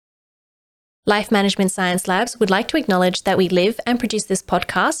Life Management Science Labs would like to acknowledge that we live and produce this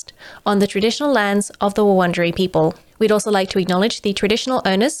podcast on the traditional lands of the Wurundjeri people. We'd also like to acknowledge the traditional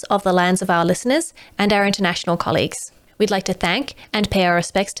owners of the lands of our listeners and our international colleagues. We'd like to thank and pay our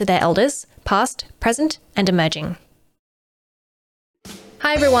respects to their elders, past, present, and emerging.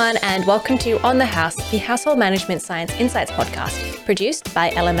 Hi everyone, and welcome to On the House, the Household Management Science Insights podcast, produced by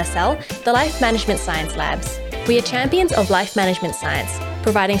LMSL, the Life Management Science Labs. We are champions of life management science,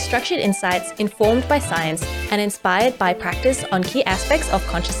 providing structured insights informed by science and inspired by practice on key aspects of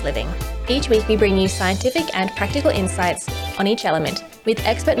conscious living. Each week we bring you scientific and practical insights on each element, with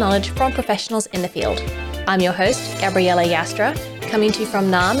expert knowledge from professionals in the field. I'm your host, Gabriella Yastra, coming to you from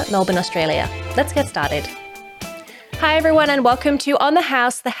Naarm, Melbourne, Australia. Let's get started. Hi everyone, and welcome to On the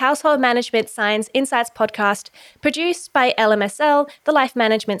House, the Household Management Science Insights podcast, produced by LMSL, the Life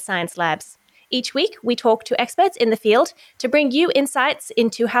Management Science Labs. Each week, we talk to experts in the field to bring you insights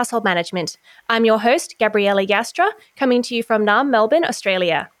into household management. I'm your host, Gabriella Yastra, coming to you from Naarm, Melbourne,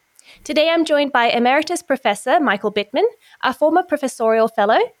 Australia. Today, I'm joined by Emeritus Professor Michael Bittman, a former professorial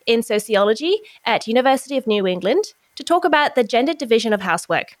fellow in sociology at University of New England, to talk about the gendered division of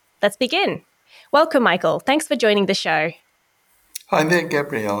housework. Let's begin. Welcome, Michael. Thanks for joining the show. Hi there,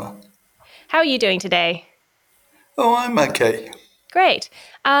 Gabriella. How are you doing today? Oh, I'm okay. Great.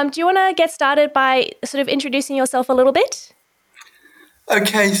 Do you want to get started by sort of introducing yourself a little bit?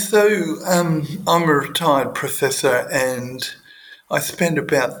 Okay, so I'm a retired professor and I spent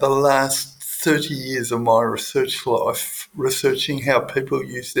about the last 30 years of my research life researching how people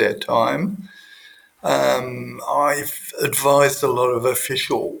use their time. I've advised a lot of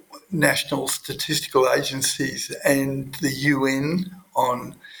official national statistical agencies and the UN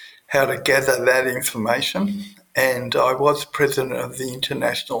on how to gather that information. And I was president of the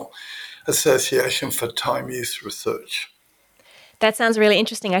International Association for Time Use Research. That sounds really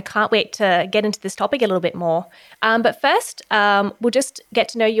interesting. I can't wait to get into this topic a little bit more. But first, we'll just get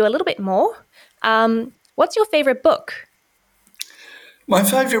to know you a little bit more. What's your favourite book? My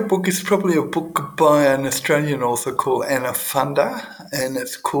favourite book is probably a book by an Australian author called Anna Funder, and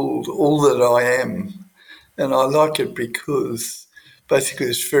it's called All That I Am. And I like it because basically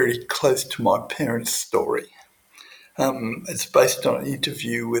it's very close to my parents' story. It's based on an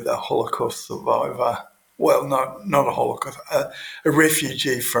interview with a Holocaust survivor. Well, not a Holocaust, a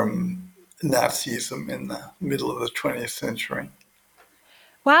refugee from Nazism in the middle of the 20th century.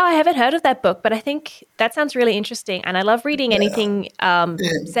 Wow, I haven't heard of that book, but I think that sounds really interesting. And I love reading anything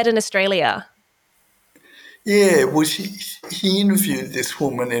set in Australia. Yeah, well, he interviewed this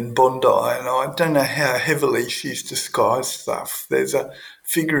woman in Bondi, and I don't know how heavily she's disguised stuff. There's a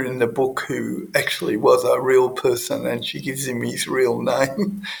figure in the book who actually was a real person, and she gives him his real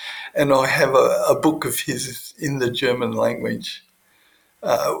name. And I have a book of his in the German language,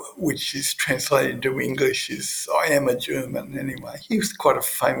 which is translated into English as I Am a German anyway. He was quite a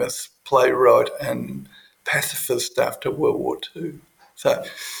famous playwright and pacifist after World War II. So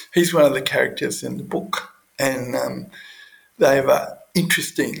he's one of the characters in the book. And they have an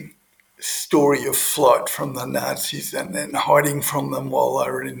interesting story of flight from the Nazis and then hiding from them while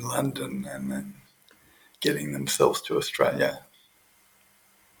they were in London and then getting themselves to Australia.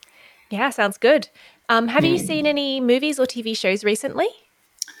 Yeah, sounds good. Have you seen any movies or TV shows recently?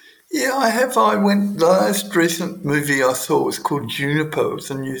 Yeah, I have. The last recent movie I saw was called Juniper. It was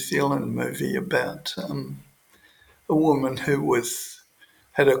a New Zealand movie about a woman who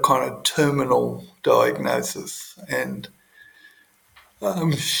had a kind of terminal diagnosis, and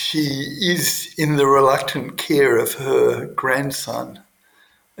she is in the reluctant care of her grandson,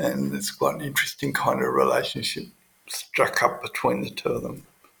 and it's quite an interesting kind of relationship struck up between the two of them.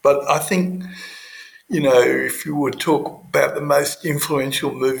 But I think, if you would talk about the most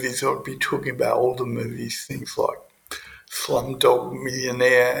influential movies, I would be talking about older movies, things like Slumdog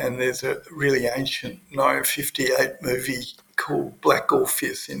Millionaire, and there's a really ancient 1958 movie called Black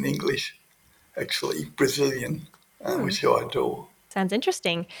Orpheus in English, actually Brazilian, which I adore. Sounds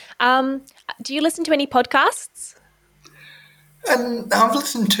interesting. Do you listen to any podcasts? And I've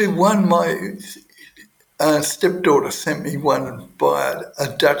listened to one. My stepdaughter sent me one by a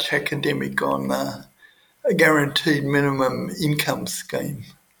Dutch academic on a guaranteed minimum income scheme,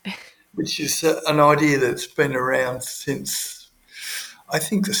 which is an idea that's been around since, I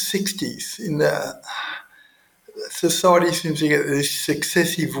think, the 60s. In the society seems to get these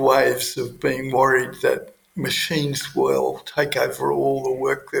successive waves of being worried that machines will take over all the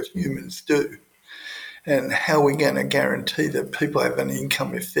work that humans do. And how are we going to guarantee that people have an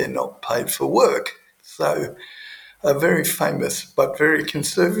income if they're not paid for work? So a very famous but very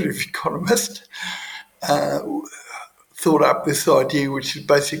conservative economist thought up this idea, which is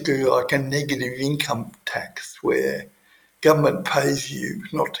basically like a negative income tax where government pays you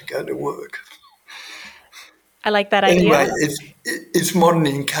not to go to work. I like that Anyway, idea. its modern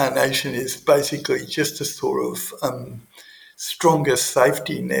incarnation is basically just a sort of stronger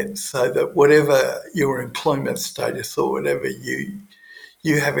safety net, so that whatever your employment status or whatever,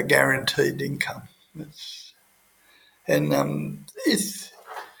 you have a guaranteed income. It's the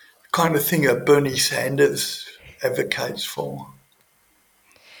kind of thing that Bernie Sanders advocates for.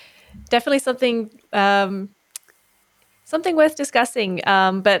 Definitely something worth discussing,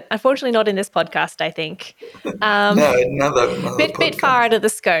 but unfortunately not in this podcast, I think. No, another Bit far podcast. out of the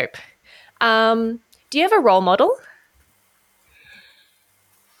scope. Do you have a role model?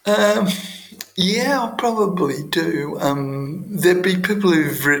 Yeah, I probably do. There'd be people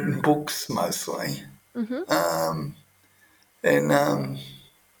who've written books mostly, Mm-hmm. and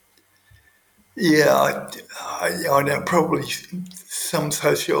yeah, I know probably some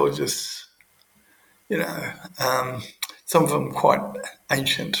sociologists, you know, some of them quite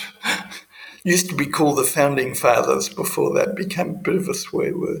ancient. Used to be called the founding fathers before that became a bit of a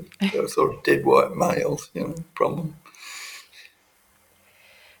swear word. They were sort of dead white males, problem.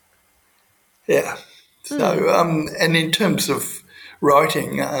 Yeah. Mm, So, and in terms of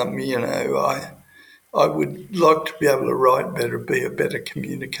writing, I would like to be able to write better, be a better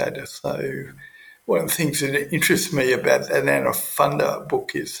communicator. So one of the things that interests me about that Anna Funder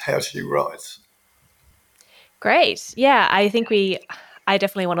book is how she writes. great. Yeah, I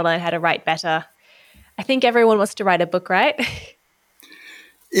definitely want to learn how to write better. I think everyone wants to write a book, right?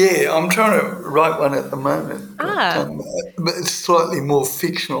 Yeah, I'm trying to write one at the moment, Ah, but it's slightly more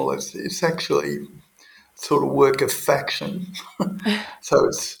fictional. It's actually sort of work of faction. So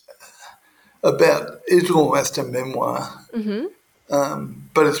it's almost a memoir, mm-hmm.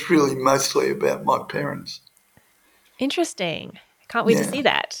 but it's really mostly about my parents. Interesting. I can't wait to Yeah. see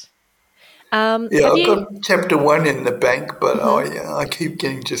that. Yeah, Have I've you? got chapter one in the bank, but Mhm. I keep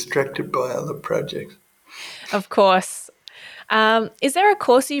getting distracted by other projects. Of course. Is there a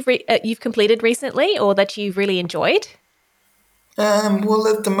course you've completed recently, or that you've really enjoyed? Well,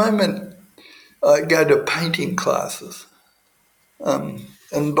 at the moment, I go to painting classes,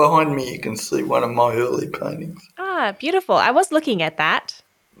 and behind me you can see one of my early paintings. Ah, beautiful. I was looking at that.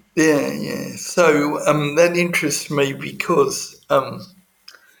 Yeah, yeah. So that interests me because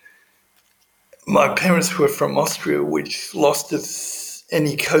my parents were from Austria, which lost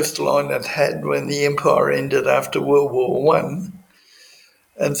any coastline it had when the empire ended after World War One.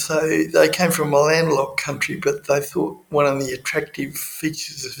 And so they came from a landlocked country, but they thought one of the attractive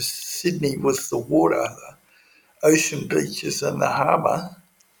features of Sydney was the water, the ocean beaches and the harbour.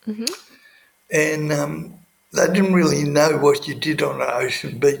 Hmm. And they didn't really know what you did on an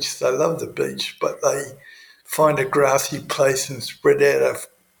ocean beach. They loved the beach, but they find a grassy place and spread out a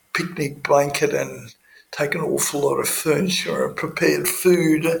picnic blanket and take an awful lot of furniture and prepared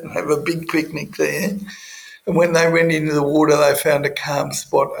food and have a big picnic there. And when they went into the water, they found a calm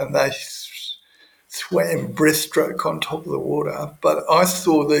spot and they swam breaststroke on top of the water. But I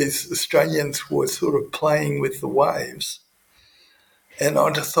saw these Australians were sort of playing with the waves. And I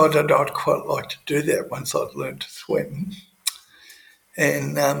decided I'd quite like to do that once I'd learned to swim.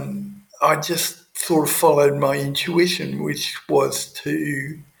 And I just sort of followed my intuition, which was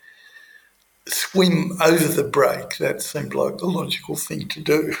to swim over the break. That seemed like the logical thing to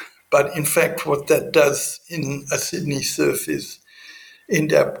do. But in fact, what that does in a Sydney surf is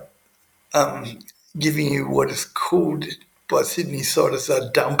end up giving you what is called by Sydney siders a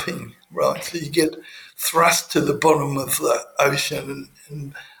dumping, right? So you get thrust to the bottom of the ocean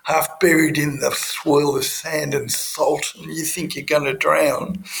and half buried in the swirl of sand and salt, and you think you're going to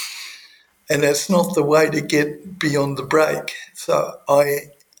drown. And that's not the way to get beyond the break. So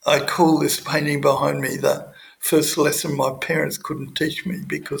I call this painting behind me the first lesson my parents couldn't teach me,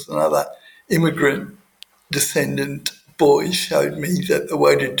 because another immigrant descendant boy showed me that the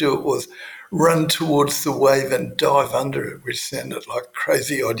way to do it was run towards the wave and dive under it, which sounded like a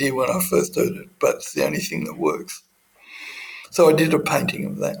crazy idea when I first heard it, but it's the only thing that works. So I did a painting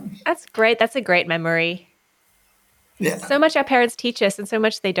of that. That's great. That's a great memory. Yeah. So much our parents teach us, and so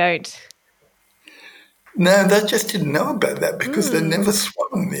much they don't. No, they just didn't know about that because they Mm, never swum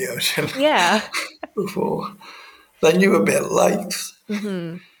in the ocean yeah. before. They knew about lakes.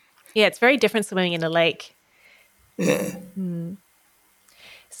 Hmm. Yeah, it's very different swimming in a lake. Yeah. Mm.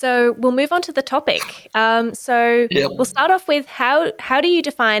 So we'll move on to the topic. So Yep. we'll start off with how do you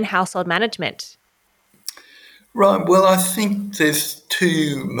define household management? Right. Well, I think there's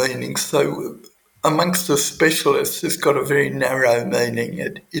two meanings. So amongst the specialists, it's got a very narrow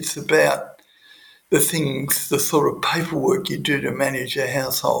meaning. It's about the sort of paperwork you do to manage your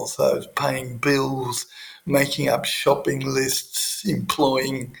household. So it's paying bills, making up shopping lists,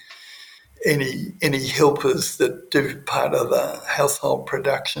 employing any helpers that do part of the household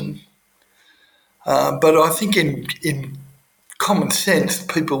production. But I think in common sense,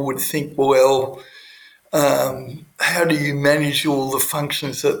 people would think, well, how do you manage all the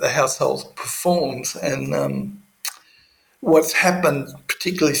functions that the household performs? And what's happened,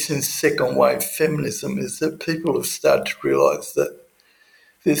 particularly since second wave feminism, is that people have started to realise that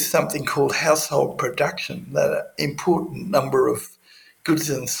there's something called household production, that an important number of goods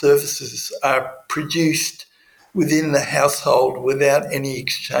and services are produced within the household without any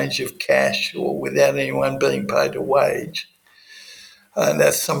exchange of cash or without anyone being paid a wage. And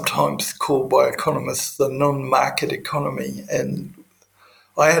that's sometimes called by economists the non-market economy. And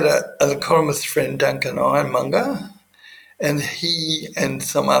I had an economist friend, Duncan Ironmonger, and he and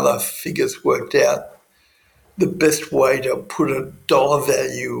some other figures worked out the best way to put a dollar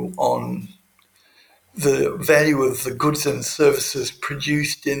value on the value of the goods and services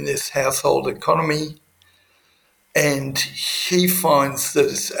produced in this household economy. And he finds that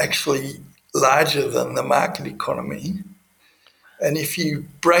it's actually larger than the market economy. And if you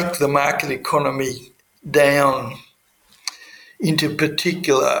break the market economy down into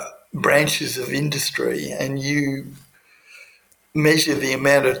particular branches of industry and you measure the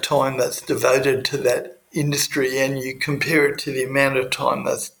amount of time that's devoted to that industry and you compare it to the amount of time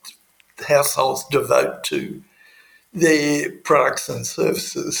that households devote to their products and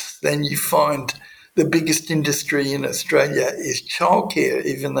services, then you find the biggest industry in Australia is childcare,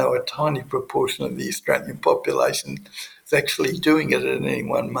 even though a tiny proportion of the Australian population is actually doing it at any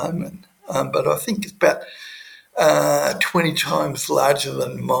one moment. But I think it's about 20 times larger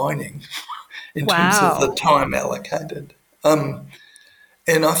than mining in terms of the time allocated. And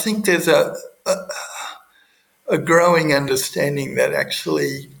I think there's a growing understanding that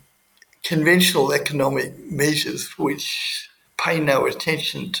actually conventional economic measures which pay no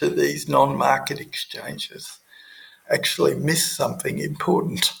attention to these non-market exchanges actually miss something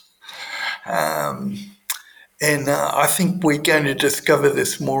important. And I think we're going to discover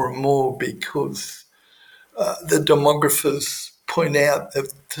this more and more because the demographers point out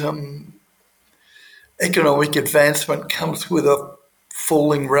that economic advancement comes with a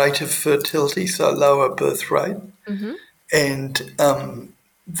falling rate of fertility, so lower birth rate. Mm-hmm. And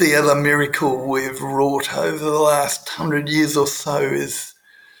the other miracle we've wrought over the last 100 years or so is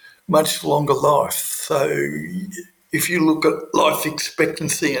much longer life. So if you look at life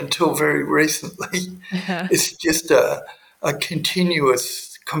expectancy until very recently, it's just a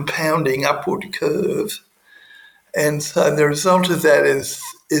continuous compounding upward curve. And so the result of that is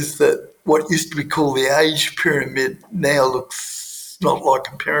that what used to be called the age pyramid now looks not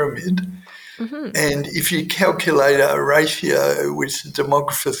like a pyramid. Mm-hmm. And if you calculate a ratio, which the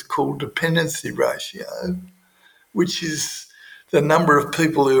demographers call dependency ratio, which is the number of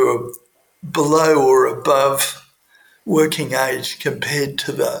people who are below or above working age compared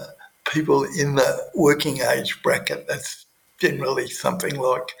to the people in the working age bracket, that's generally something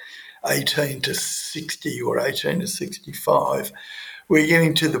like 18 to 60 or 18 to 65, we're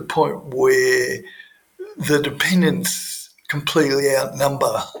getting to the point where the dependents completely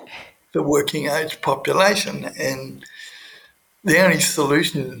outnumber the working age population. And the only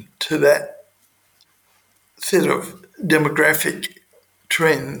solution to that set of demographic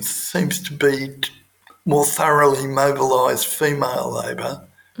trends seems to be more thoroughly mobilised female labour.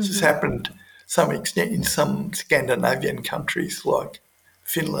 This has happened to some extent in some Scandinavian countries like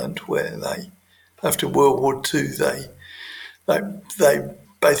Finland, where they, after World War II, they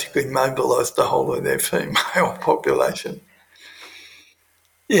basically mobilised the whole of their female population.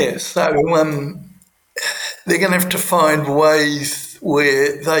 Yeah, so they're going to have to find ways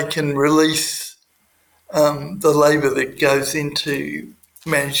where they can release the labour that goes into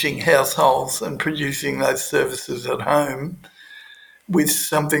managing households and producing those services at home with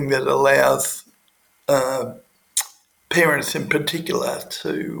something that allows parents in particular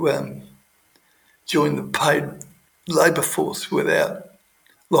to join the paid labour force without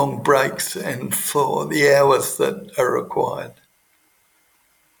long breaks and for the hours that are required.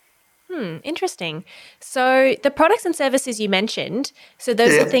 Interesting. So the products and services you mentioned, so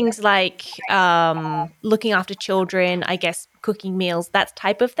those are things like looking after children, I guess cooking meals, that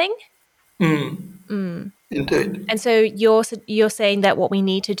type of thing? Indeed. And so you're saying that what we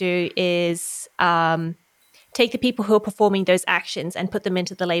need to do is take the people who are performing those actions and put them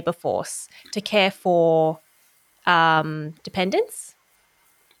into the labour force to care for dependents?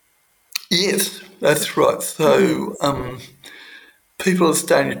 Yes, that's right. So people are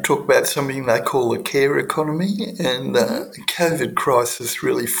starting to talk about something they call a care economy, and the COVID crisis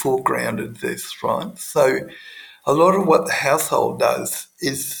really foregrounded this, right? So a lot of what the household does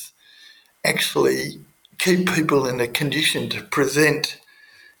is actually keep people in a condition to present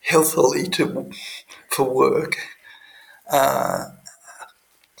healthily for work.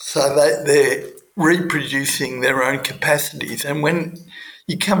 So they're reproducing their own capacities. And when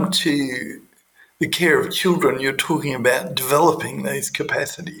you come to the care of children, you're talking about developing these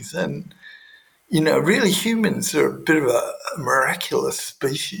capacities. And, really humans are a bit of a miraculous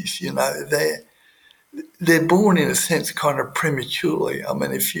species, They're born in a sense kind of prematurely. I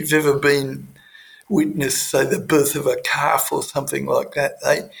mean, if you've ever been witnessed, say, the birth of a calf or something like that,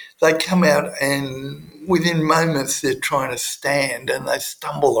 they come out and within moments they're trying to stand and they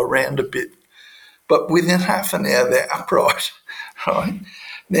stumble around a bit. But within half an hour they're upright, right?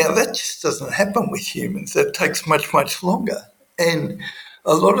 Now that just doesn't happen with humans. That takes much, much longer. And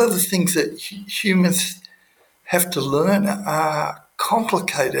a lot of the things that humans have to learn are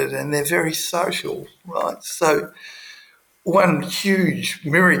complicated and they're very social, right? So one huge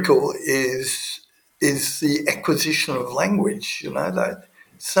miracle is the acquisition of language. That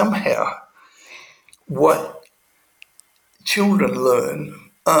somehow what children learn,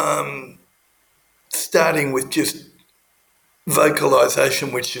 starting with just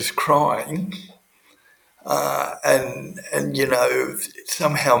vocalization, which is crying, and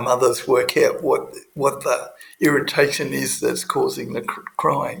somehow mothers work out what the irritation is that's causing the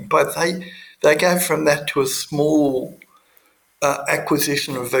crying, but they go from that to a small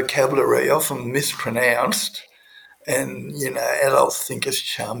acquisition of vocabulary, often mispronounced, and adults think it's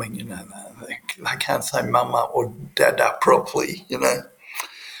charming. They can't say mama or dada properly.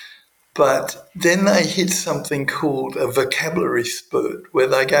 But then they hit something called a vocabulary spurt, where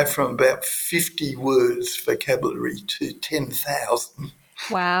they go from about 50 words vocabulary to 10,000.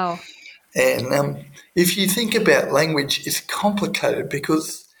 Wow. And if you think about language, it's complicated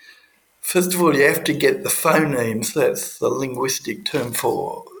because, first of all, you have to get the phonemes, that's the linguistic term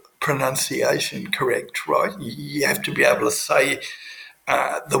for pronunciation, correct, right? You have to be able to say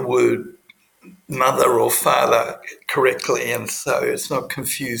the word mother or father correctly, and so it's not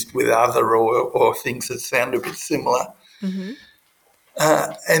confused with other or things that sound a bit similar.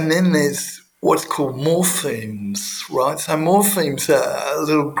 And then there's what's called morphemes, right? So morphemes are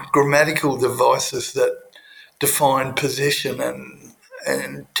little grammatical devices that define possession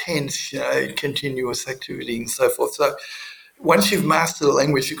and tense, continuous activity and so forth. So once you've mastered the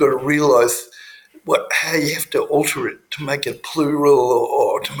language, you've got to realise how you have to alter it to make it plural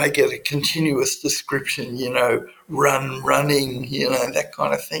or to make it a continuous description, running, that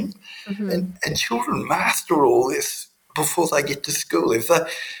kind of thing. And children master all this before they get to school. If they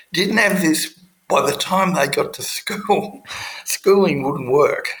didn't have this by the time they got to school, schooling wouldn't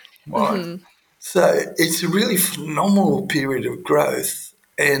work, right? So it's a really phenomenal period of growth,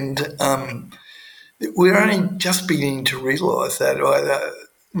 and we're only just beginning to realise that.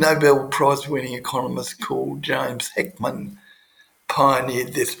 Nobel Prize-winning economist called James Heckman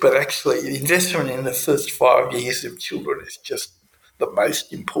pioneered this, but actually the investment in the first 5 years of children is just the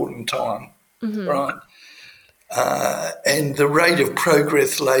most important time, right? And the rate of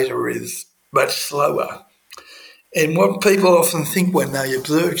progress later is much slower. And what people often think when they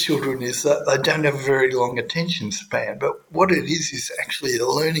observe children is that they don't have a very long attention span. But what it is actually the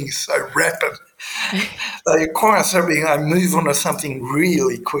learning is so rapid. They acquire something, they move on to something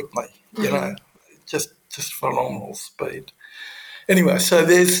really quickly, just phenomenal speed. Anyway, so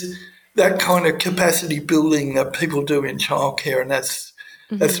there's that kind of capacity building that people do in childcare, and that's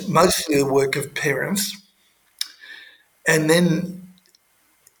mostly the work of parents. And then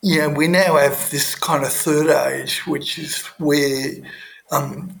we now have this kind of third age, which is where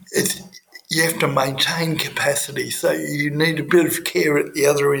you have to maintain capacity. So you need a bit of care at the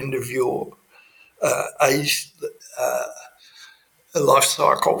other end of your age life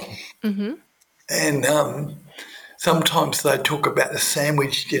cycle. And sometimes they talk about the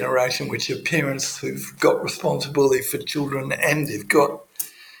sandwich generation, which are parents who've got responsibility for children and they've got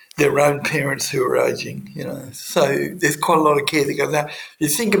their own parents who are aging, So there's quite a lot of care that goes out. You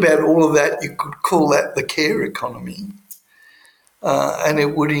think about all of that, you could call that the care economy. And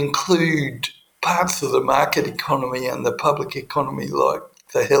it would include parts of the market economy and the public economy, like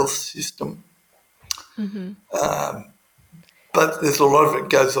the health system. But there's a lot of it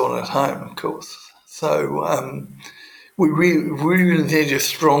goes on at home, of course. So we really need a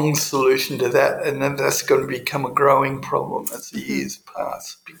strong solution to that, and then that's going to become a growing problem as the years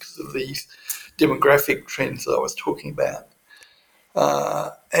pass because of these demographic trends I was talking about.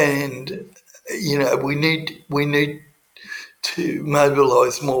 And we need to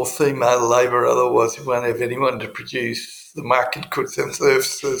mobilise more female labour, otherwise we won't have anyone to produce the market goods and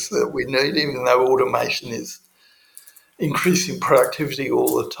services that we need, even though automation is increasing productivity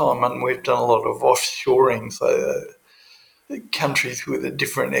all the time, and we've done a lot of offshoring, so countries with a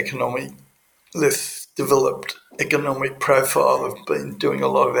different economic, less developed economic profile have been doing a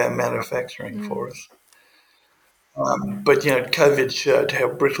lot of our manufacturing for us. But, COVID showed how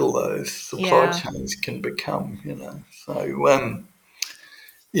brittle those supply chains can become, So, we're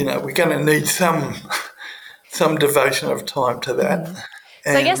going to need some devotion of time to that.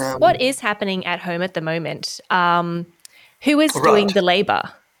 So I guess what is happening at home at the moment? Who is doing the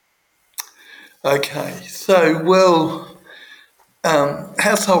labour? Okay. So,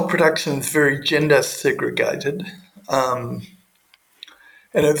 household production is very gender segregated.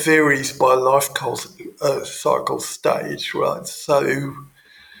 And it varies by life cycle stage, right? So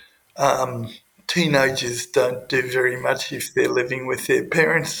teenagers don't do very much if they're living with their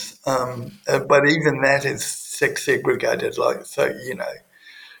parents, but even that is sex segregated.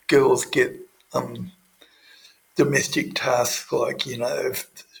 Girls get domestic tasks like,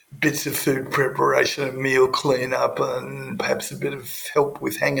 bits of food preparation and meal cleanup and perhaps a bit of help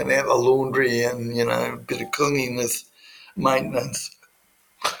with hanging out the laundry and, a bit of cleanliness maintenance.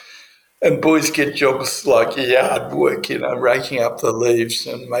 And boys get jobs like yard work, raking up the leaves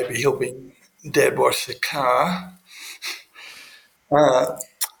and maybe helping dad wash the car.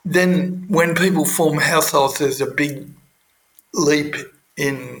 Then when people form households, there's a big leap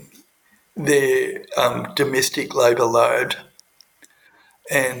in their domestic labour load.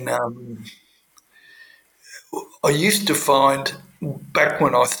 And I used to find, back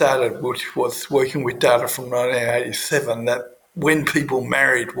when I started, which was working with data from 1987, that when people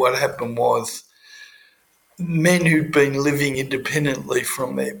married, what happened was men who'd been living independently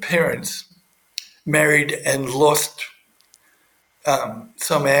from their parents married and lost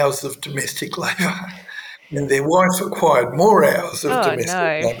some hours of domestic labour, and their wife acquired more hours of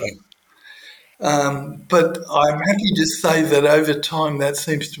domestic labour. But I'm happy to say that over time that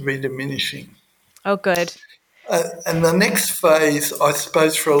seems to be diminishing. Oh, good. And the next phase, I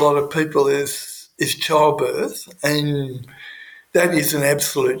suppose, for a lot of people is childbirth, and that is an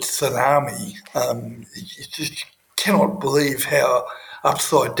absolute tsunami. You just cannot believe how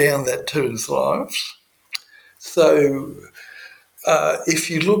upside down that turns lives. So if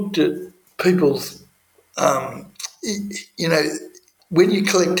you looked at people's, when you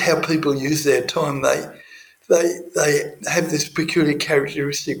collect how people use their time, they have this peculiar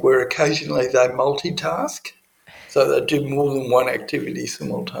characteristic where occasionally they multitask. So they do more than one activity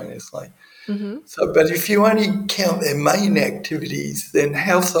simultaneously. Mm-hmm. So, but if you only count their main activities, then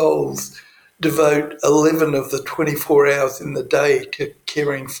households devote 11 of the 24 hours in the day to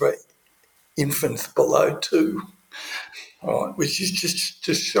caring for infants below 2, right, which is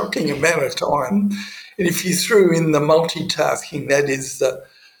just shocking amount of time. And if you threw in the multitasking, that is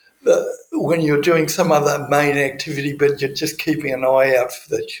when you're doing some other main activity, but you're just keeping an eye out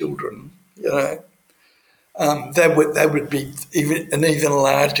for the children, that would be an even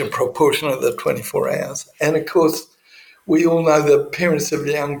larger proportion of the 24 hours. And of course, we all know that parents of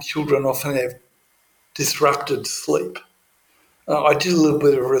young children often have disrupted sleep. I did a little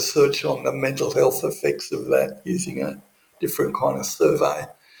bit of research on the mental health effects of that using a different kind of survey.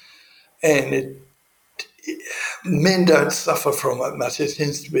 And men don't suffer from it much. It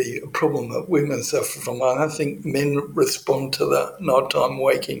tends to be a problem that women suffer from. I don't think men respond to the nighttime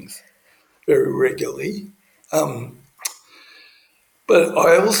wakings very regularly. But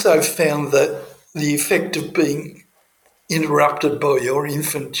I also found that the effect of being interrupted by your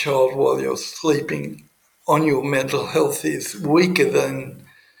infant child while you're sleeping on your mental health is weaker than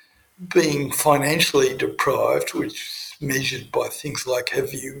being financially deprived, which is measured by things like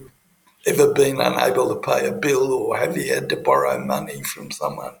have you ever been unable to pay a bill or have you had to borrow money from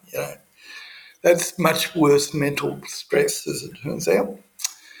someone, That's much worse mental stress, as it turns out.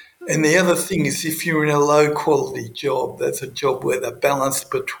 And the other thing is if you're in a low-quality job, that's a job where the balance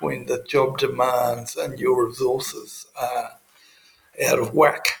between the job demands and your resources are out of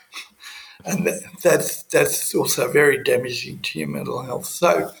whack. And that's also very damaging to your mental health.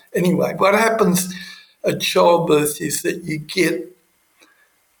 So anyway, what happens at childbirth is that you get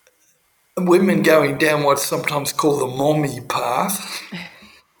women going down what's sometimes called the mommy path.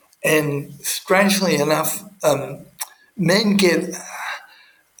 And strangely enough, men get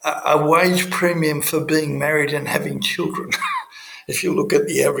a wage premium for being married and having children, if you look at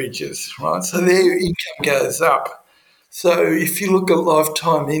the averages, right? So their income goes up. So if you look at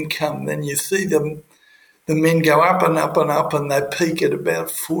lifetime income, then you see the men go up and up and up, and they peak at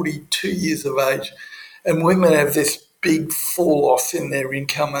about 42 years of age. And women have this big fall off in their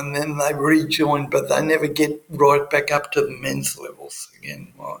income, and then they rejoin, but they never get right back up to the men's levels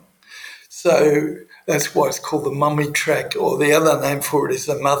again, right? So that's why it's called the mummy track, or the other name for it is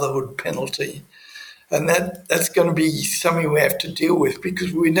the motherhood penalty. And that's going to be something we have to deal with,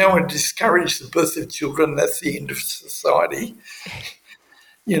 because we don't want to discourage the birth of children. That's the end of society,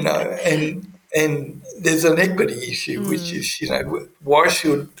 and there's an equity issue, which is, why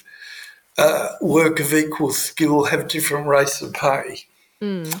should work of equal skill have different rates of pay?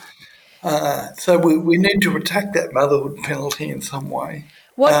 So we need to attack that motherhood penalty in some way.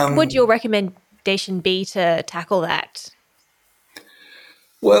 What would your recommendation be to tackle that?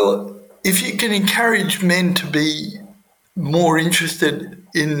 Well, if you can encourage men to be more interested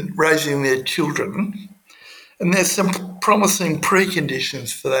in raising their children, and there's some promising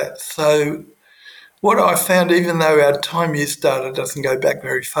preconditions for that. So what I found, even though our time years data doesn't go back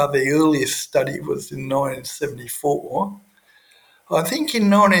very far, the earliest study was in 1974. I think in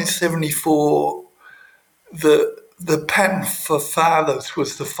 1974, the pattern for fathers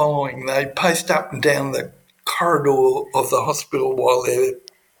was the following. They paced up and down the corridor of the hospital while their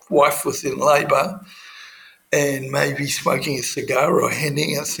wife was in labour and maybe smoking a cigar or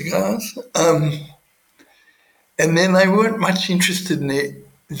handing out cigars. And then they weren't much interested in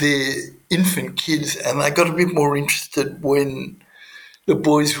their infant kids, and they got a bit more interested when the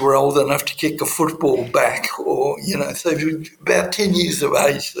boys were old enough to kick a football back, or, so about 10 years of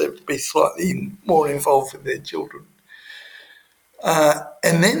age, they'd be slightly more involved with their children.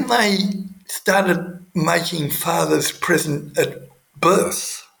 And then they started making fathers present at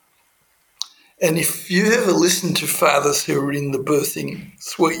births. And if you ever listen to fathers who are in the birthing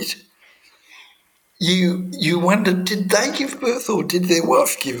suite, you wonder, did they give birth or did their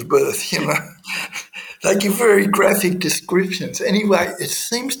wife give birth? They give very graphic descriptions. Anyway, it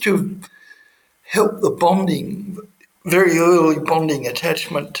seems to have helped the bonding, very early bonding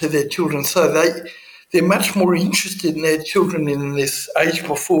attachment to their children. So they're much more interested in their children in this age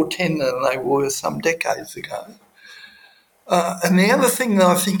before 10 than they were some decades ago. And the other thing that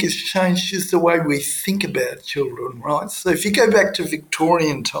I think has changed is the way we think about children, right? So if you go back to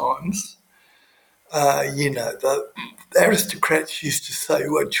Victorian times, the aristocrats used to say,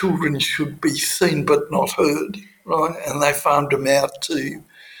 well, children should be seen but not heard, right? And they farmed them out to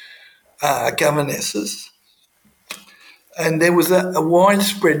governesses. And there was a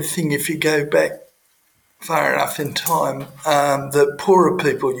widespread thing, if you go back far enough in time, that poorer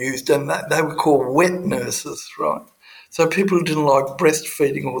people used, and they were called wet nurses, right? So people who didn't like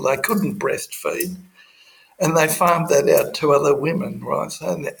breastfeeding or they couldn't breastfeed, and they farmed that out to other women, right?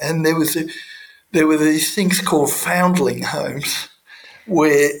 And there were these things called foundling homes,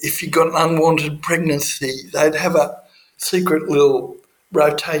 where if you got an unwanted pregnancy, they'd have a secret little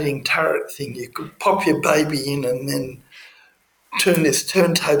rotating turret thing. You could pop your baby in and then turn this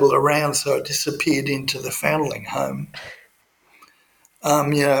turntable around so it disappeared into the foundling home.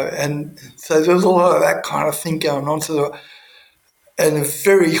 And so there was a lot of that kind of thing going on. And a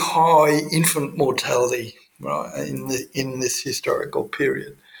very high infant mortality, right, in this historical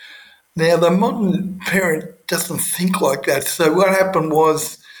period. Now, the modern parent doesn't think like that. So what happened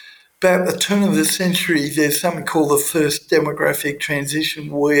was, about the turn of the century, there's something called the first demographic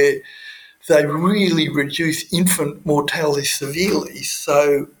transition, where they really reduce infant mortality severely.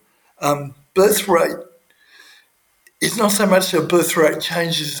 So birth rate, it's not so much the birth rate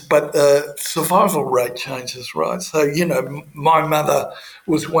changes, but the survival rate changes, right? So, my mother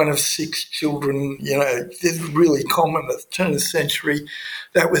was one of 6 children. This is really common at the turn of the century.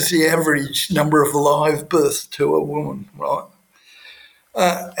 That was the average number of live births to a woman, right?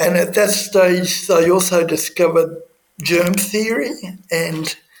 And at that stage, they also discovered germ theory,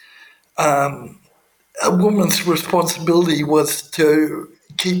 and a woman's responsibility was to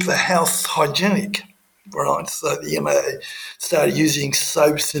keep the house hygienic, right? So, started using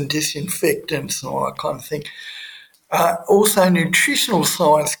soaps and disinfectants and all that kind of thing. Also, nutritional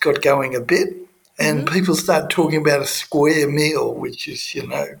science got going a bit, and people started talking about a square meal, which is,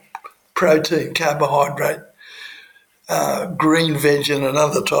 protein, carbohydrate, green veg and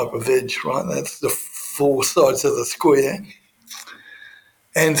another type of veg, right? That's the 4 sides of the square.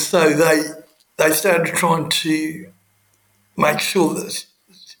 And so they started trying to make sure that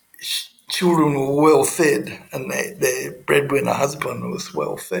children were well fed and their breadwinner husband was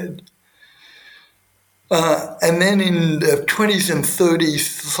well fed. And then in the 20s and 30s,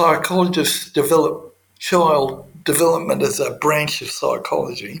 psychologists developed child development as a branch of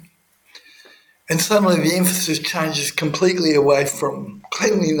psychology. And suddenly the emphasis changes completely away from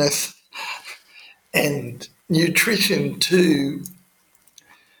cleanliness and nutrition to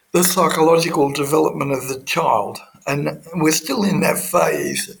the psychological development of the child. and we're still in that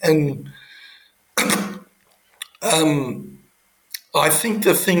phase. And I think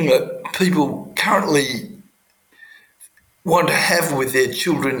the thing that people currently want to have with their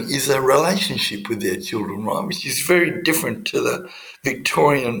children is a relationship with their children, right? Which is very different to the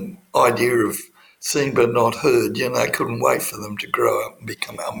Victorian idea of seen but not heard. Couldn't wait for them to grow up and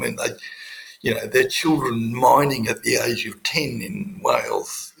become, their children mining at the age of 10 in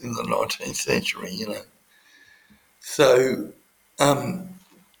Wales in the 19th century, So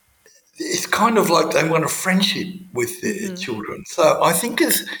it's kind of like they want a friendship with their children. So I think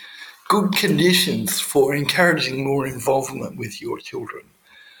there's good conditions for encouraging more involvement with your children.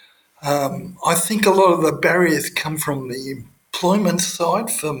 I think a lot of the barriers come from the employment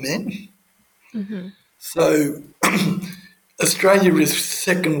side for men. So Australia is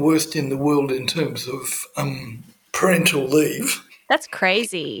second worst in the world in terms of parental leave. That's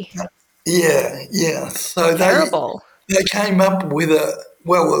crazy. Yeah. So Terrible. they came up with it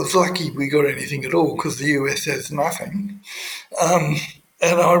was lucky we got anything at all because the US has nothing.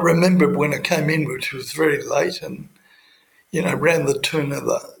 And I remember when it came in, which was very late and, around the turn of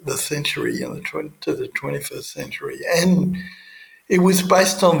the century, to the 21st century. And it was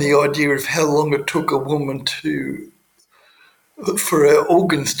based on the idea of how long it took a woman for her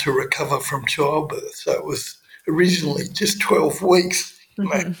organs to recover from childbirth. So it was originally just 12 weeks.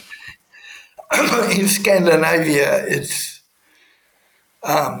 In Scandinavia, it's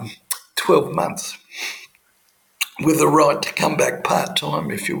 12 months with the right to come back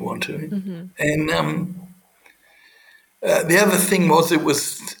part-time if you want to. And the other thing was it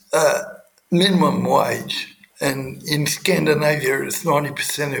was minimum wage. And in Scandinavia, it's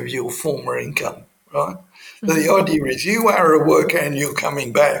 90% of your former income, right? So the idea is you are a worker and you're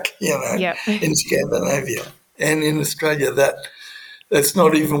coming back, in Scandinavia. And in Australia, that's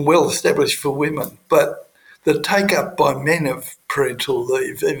not even well established for women. But the take-up by men of parental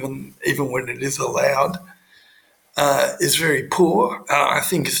leave, even when it is allowed, is very poor. I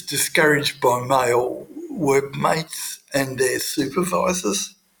think it's discouraged by male workmates and their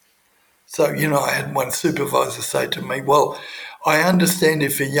supervisors. So, I had one supervisor say to me, well, I understand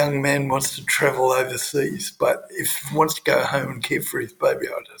if a young man wants to travel overseas, but if he wants to go home and care for his baby,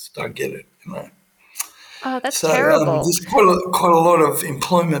 I just don't get it, Oh, that's So terrible. there's quite a lot of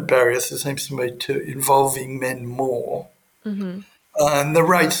employment barriers, it seems to me, to involving men more. And the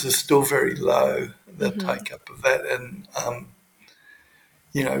rates are still very low, the take-up of that. And,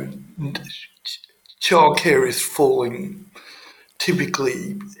 childcare is falling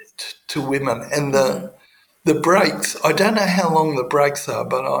typically to women. And the breaks, I don't know how long the breaks are,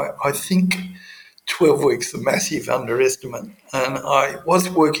 but I think 12 weeks is a massive underestimate. And I was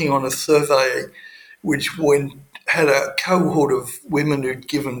working on a survey which had a cohort of women who'd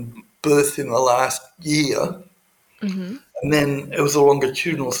given birth in the last year. And then it was a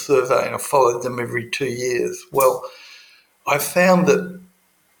longitudinal survey and I followed them every 2 years. Well, I found that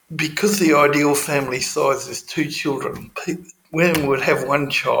because the ideal family size is 2 children, women would have 1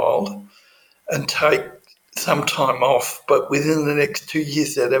 child and take some time off, but within the next 2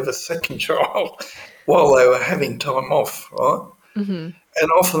 years they'd have a second child while they were having time off, right? And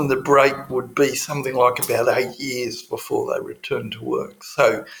often the break would be something like about 8 years before they returned to work.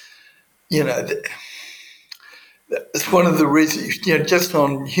 So, it's one of the reasons, just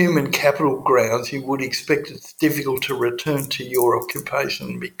on human capital grounds, you would expect it's difficult to return to your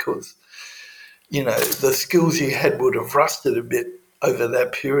occupation because, the skills you had would have rusted a bit over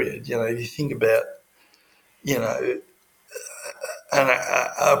that period. If you think about,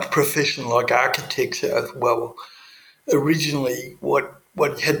 a profession like architecture, well, originally what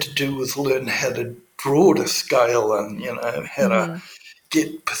you had to do was learn how to draw to scale and, how to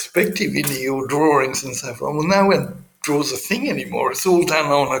get perspective into your drawings and so forth. Well, no one draws a thing anymore. It's all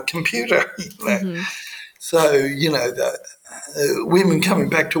done on a computer. So, the women coming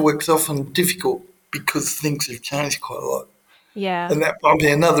back to work is often difficult because things have changed quite a lot. Yeah. And that might be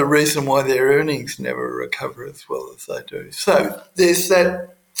another reason why their earnings never recover as well as they do. So there's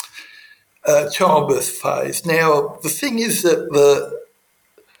that childbirth phase. Now, the thing is that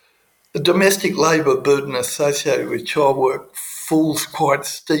the domestic labour burden associated with child work falls quite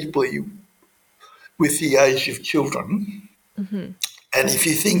steeply with the age of children. And if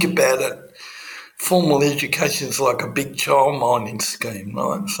you think about it, formal education is like a big child minding scheme,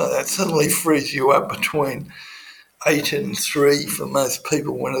 right? So that suddenly frees you up between 8 and 3 for most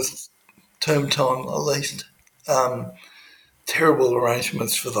people when it's term time at least. Terrible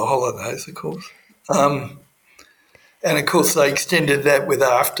arrangements for the holidays, of course. And of course they extended that with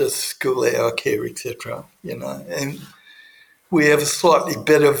after school hour care, etc., and we have a slightly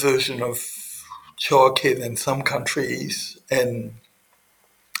better version of childcare than some countries, and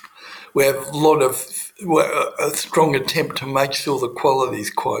we have a strong attempt to make sure the quality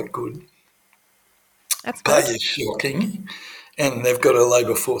is quite good. That's Pay good. is shocking, and they've got a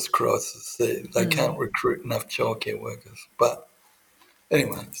labour force crisis. They can't recruit enough childcare workers. But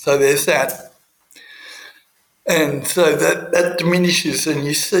anyway, so there's that. And so that diminishes, and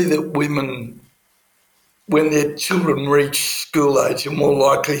you see that women, when their children reach school age, are more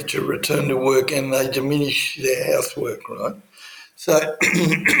likely to return to work, and they diminish their housework, right? So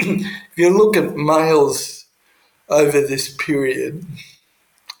if you look at males over this period,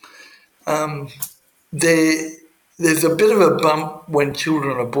 there's a bit of a bump when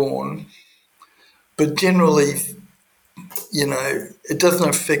children are born, but generally, it doesn't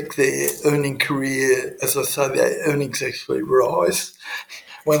affect their earning career. As I say, their earnings actually rise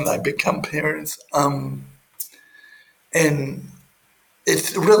when they become parents. And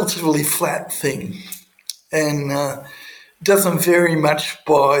it's a relatively flat thing, and doesn't vary much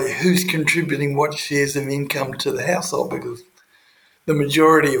by who's contributing what shares of income to the household, because the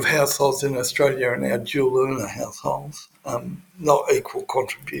majority of households in Australia are now dual earner households, not equal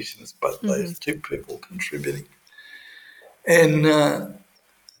contributions, but there's two people contributing. And, the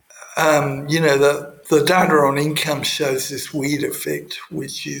data on income shows this weird effect,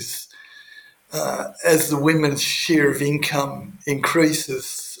 which is as the women's share of income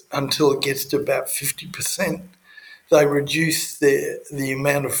increases until it gets to about 50%, they reduce the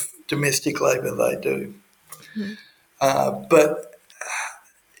amount of domestic labour they do. But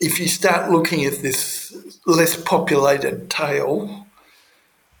if you start looking at this less populated tail,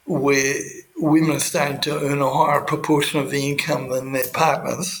 where women are starting to earn a higher proportion of the income than their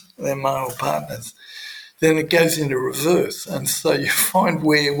partners, their male partners, then it goes into reverse. And so you find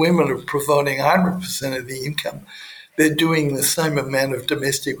where women are providing 100% of the income, they're doing the same amount of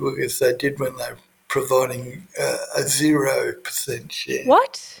domestic work as they did when they were providing a 0% share.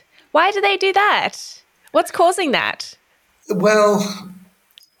 What? Why do they do that? What's causing that? Well,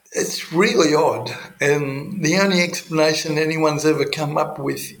 it's really odd. And the only explanation anyone's ever come up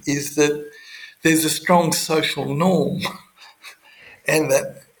with is that there's a strong social norm, and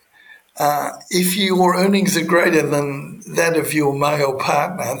that if your earnings are greater than that of your male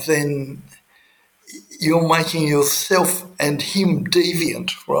partner, then you're making yourself and him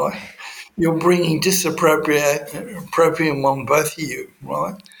deviant, right? You're bringing disappropriation on both of you,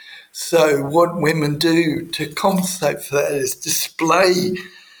 right? So what women do to compensate for that is display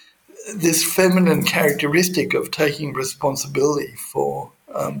this feminine characteristic of taking responsibility for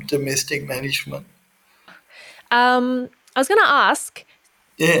domestic management. I was going to ask,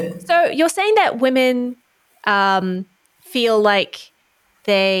 Yeah. so you're saying that women feel like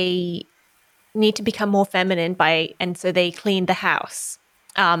they need to become more feminine and so they clean the house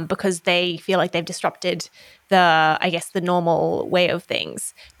because they feel like they've disrupted the normal way of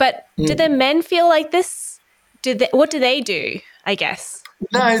things. But do the men feel like this? What do they do, I guess?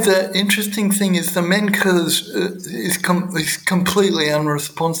 No, the interesting thing is the men is completely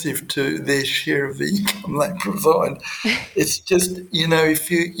unresponsive to their share of the income they provide. It's just,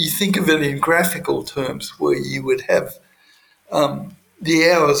 if you think of it in graphical terms, where you would have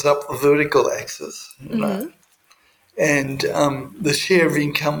the hours up the vertical axis, and the share of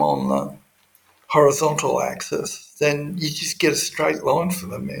income on the horizontal axis, then you just get a straight line for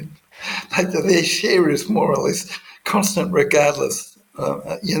the men. Their share is more or less constant regardless.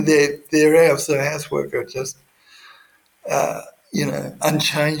 Their hours of housework are just,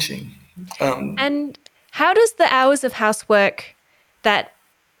 unchanging. And how does the hours of housework that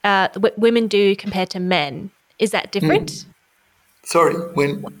women do compared to men, is that different? Sorry,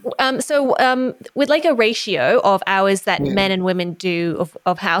 when? With like a ratio of hours that men and women do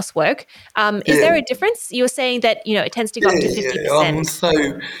of housework, is there a difference? You were saying that, it tends to go up to 50%. So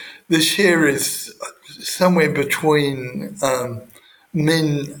the share is somewhere between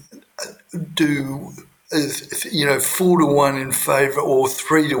men do, 4-1 in favour or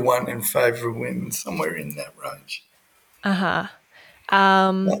 3-1 in favour of women, somewhere in that range. And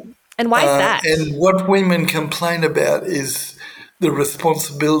why is that? And what women complain about is the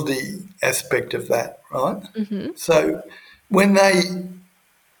responsibility aspect of that, right? So when they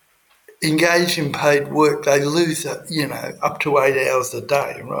engage in paid work, they lose, up to 8 hours a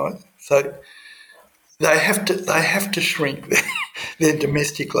day, right? So they have to shrink their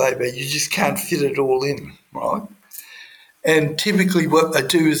domestic labour. You just can't fit it all in, right? And typically what they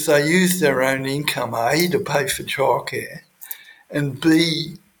do is they use their own income, A, to pay for childcare, and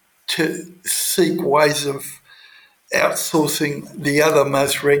B, to seek ways of outsourcing the other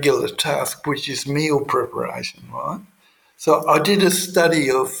most regular task, which is meal preparation, right? So I did a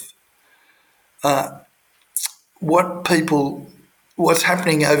study of what's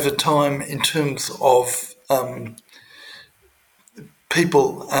happening over time in terms of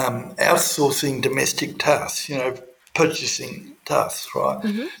people outsourcing domestic tasks, purchasing tasks, right?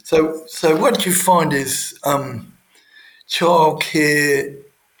 Mm-hmm. So what you find is childcare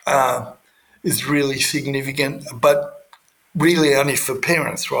is really significant, but really only for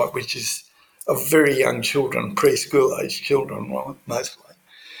parents, right, which is of very young children, preschool-age children, right, mostly.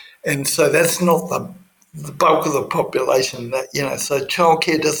 And so that's not the bulk of the population so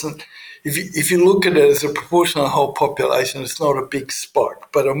childcare doesn't, if you look at it as a proportion of the whole population, it's not a big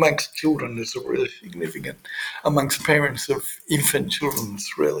spike, but amongst children it's really significant. Amongst parents of infant children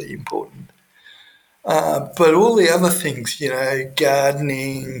it's really important. But all the other things,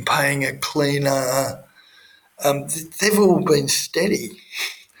 gardening, paying a cleaner, they've all been steady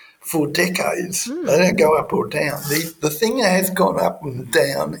for decades. They don't go up or down. The thing that has gone up and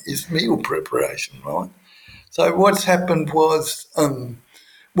down is meal preparation, right? So what's happened was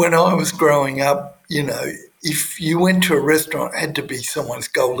when I was growing up, if you went to a restaurant, it had to be someone's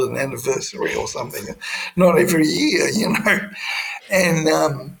golden anniversary or something, not every year, And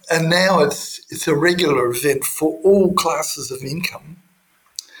now it's a regular event for all classes of income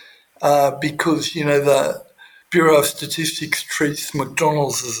because, the Bureau of Statistics treats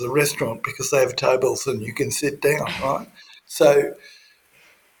McDonald's as a restaurant because they have tables and you can sit down, right? So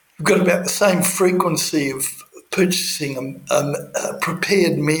we've got about the same frequency of purchasing a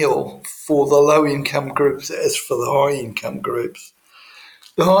prepared meal for the low-income groups as for the high-income groups.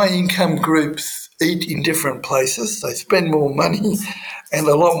 The high-income groups eat in different places. They spend more money and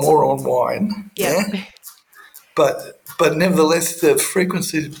a lot more on wine. Yep. Yeah. But nevertheless, the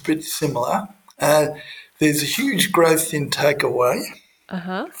frequency is a bit similar. There's a huge growth in takeaway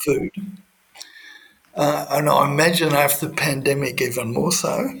Uh-huh. food, and I imagine after the pandemic even more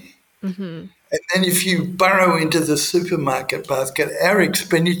so. Mm-hmm. And then if you burrow into the supermarket basket, our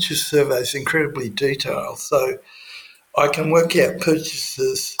expenditure survey is incredibly detailed. So I can work out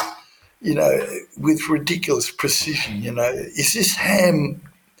purchases, with ridiculous precision. Is this ham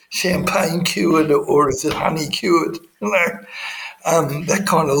champagne cured or is it honey cured? That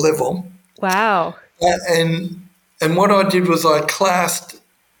kind of level. Wow. And what I did was I classed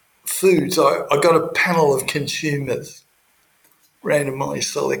foods. I got a panel of consumers randomly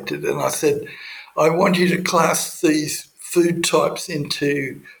selected, and I said, I want you to class these food types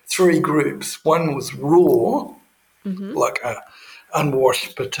into three groups. One was raw, Mm-hmm. like a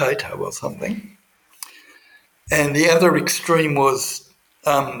unwashed potato or something, and the other extreme was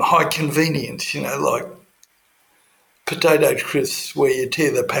high convenience, like potato crisps where you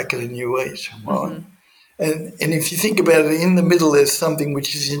tear the packet and you eat, right? Mm-hmm. And if you think about it, in the middle there's something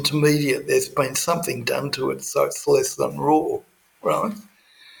which is intermediate. There's been something done to it, so it's less than raw, right?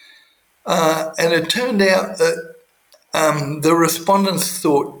 And it turned out that the respondents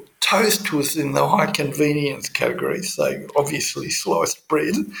thought toast was in the high convenience category, so obviously sliced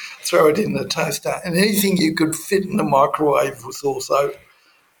bread, throw it in the toaster, and anything you could fit in the microwave was also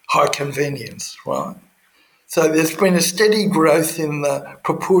high convenience, right? So there's been a steady growth in the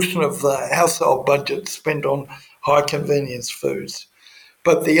proportion of the household budget spent on high convenience foods.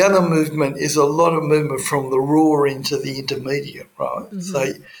 But the other movement is a lot of movement from the raw into the intermediate, right? Mm-hmm.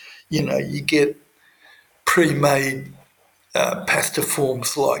 So, you get pre-made pasta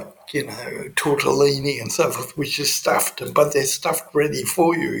forms like, tortellini and so forth, which is stuffed, but they're stuffed ready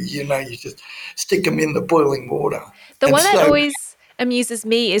for you. You just stick them in the boiling water. The And one that so, always amuses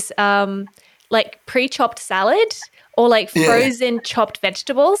me is like pre-chopped salad or like yeah, frozen chopped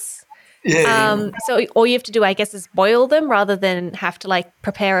vegetables. yeah, So all you have to do, I guess, is boil them rather than have to like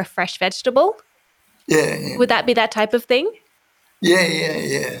prepare a fresh vegetable. yeah, yeah. Would that be that type of thing?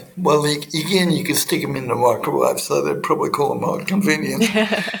 Yeah. Well, again, you can stick them in the microwave, so they'd probably call them high convenience.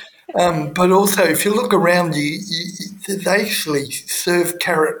 But also, if you look around, they actually serve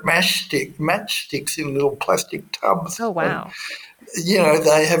carrot matchsticks in little plastic tubs. Oh, wow.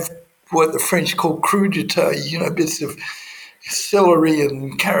 They have what the French call crudité, bits of celery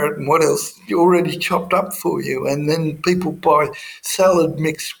and carrot and what else already chopped up for you. And then people buy salad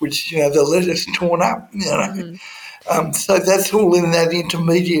mix, which, the lettuce torn up, Mm-hmm. So that's all in that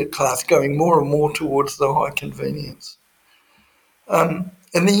intermediate class, going more and more towards the high convenience. And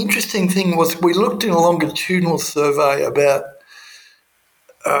the interesting thing was we looked in a longitudinal survey about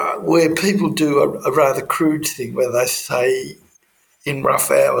where people do a rather crude thing where they say in rough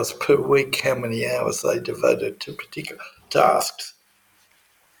hours per week how many hours they devoted to particular tasks.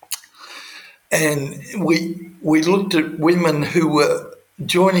 And we looked at women who were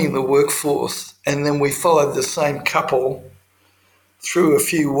joining the workforce, and then we followed the same couple through a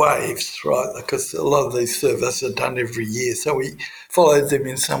few waves, right? Because a lot of these surveys are done every year. So we followed them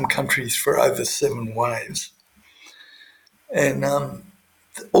in some countries for over 7 waves. And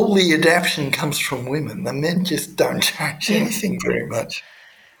all the adaptation comes from women. The men just don't change anything very much.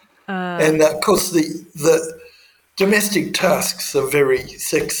 And of course, the domestic tasks are very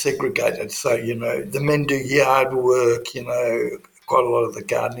sex segregated. So, the men do yard work, quite a lot of the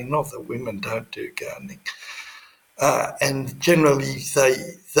gardening. Not that women don't do gardening. And generally,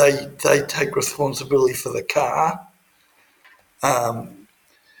 they take responsibility for the car.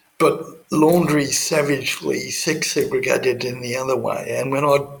 But laundry savagely sex segregated in the other way. And when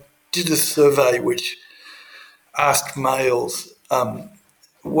I did a survey which asked males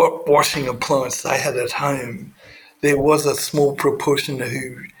what washing appliance they had at home, there was a small proportion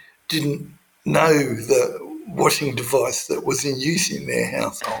who didn't know the washing device that was in use in their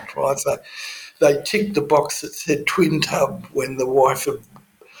household, right? So they ticked the box that said twin tub when the wife had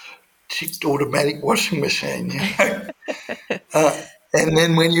ticked automatic washing machine, and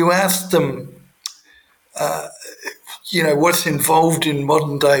then when you asked them, what's involved in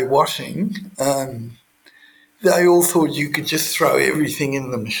modern day washing, they all thought you could just throw everything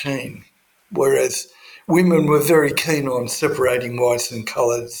in the machine, whereas women were very keen on separating whites and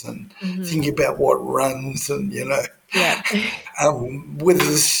colours and thinking about what runs and, Yeah. whether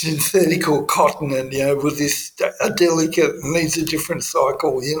it's synthetic or cotton and, with this a delicate needs a different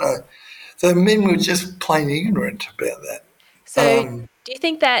cycle, So men were just plain ignorant about that. So do you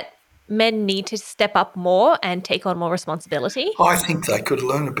think that men need to step up more and take on more responsibility? I think they could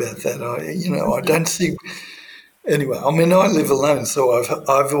learn about that. I don't see. Anyway, I mean, I live alone, so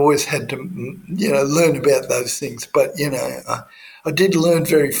I've always had to, learn about those things. But I did learn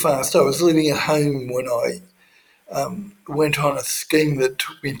very fast. I was living at home when I went on a scheme that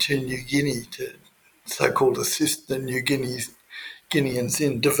took me to New Guinea to so-called assist the Guineans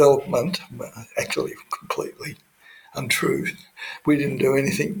in development. Actually, completely untrue. We didn't do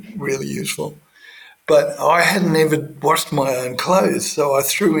anything really useful. But I hadn't ever washed my own clothes, so I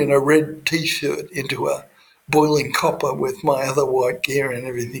threw in a red T-shirt into a boiling copper with my other white gear and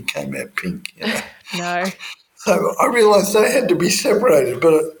everything came out pink. No. So I realised they had to be separated,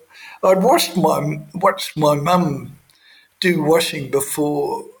 but I'd watched my mum do washing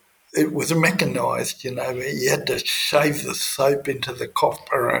before it was mechanised, you had to shave the soap into the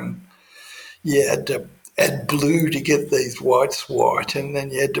copper and you had to add blue to get these whites white, and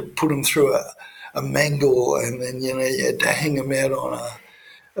then you had to put them through a mangle, and then you had to hang them out on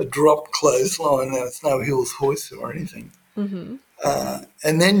a drop clothesline. Now it's no Hills hoist or anything. And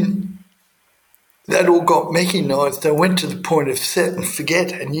then that all got mechanised. They went to the point of set and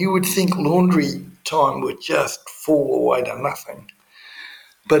forget, and you would think laundry time would just fall away to nothing.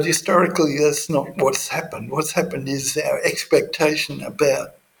 But historically, that's not what's happened. What's happened is our expectation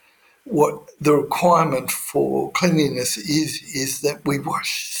about what the requirement for cleanliness is that we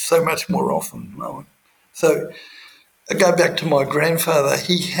wash so much more often. So I go back to my grandfather.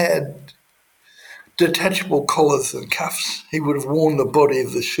 He had detachable collars and cuffs. He would have worn the body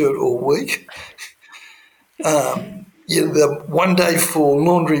of the shirt all week. The one day for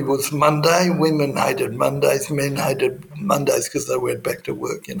laundry was Monday. Women hated Mondays. Men hated Mondays because they went back to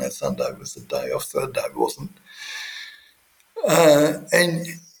work. Sunday was the day off. Sunday wasn't. And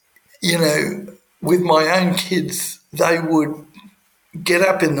with my own kids, they would get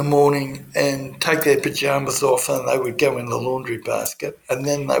up in the morning and take their pyjamas off and they would go in the laundry basket, and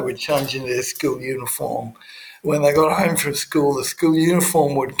then they would change into their school uniform. When they got home from school, the school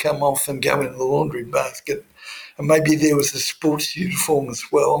uniform would come off and go in the laundry basket, and maybe there was a sports uniform as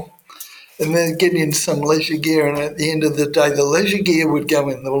well. And then get in some leisure gear, and at the end of the day, the leisure gear would go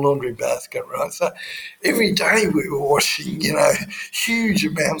in the laundry basket, right? So every day we were washing, huge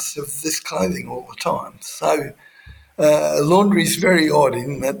amounts of this clothing all the time. So laundry is very odd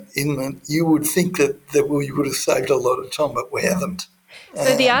in that you would think that we would have saved a lot of time, but we haven't.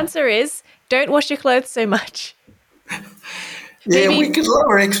 So the answer is don't wash your clothes so much. Yeah, we could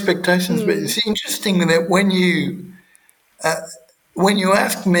lower expectations, but it's interesting that when you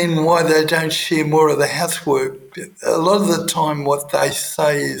ask men why they don't share more of the housework, a lot of the time what they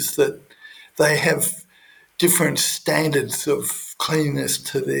say is that they have different standards of cleanliness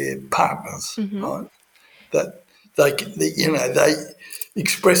to their partners, right? That they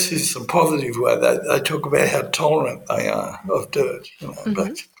express this in a positive way. They talk about how tolerant they are of dirt,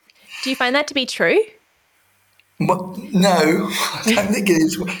 but Do you find that to be true? no, I don't think it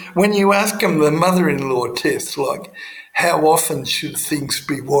is. When you ask them the mother-in-law test, like how often should things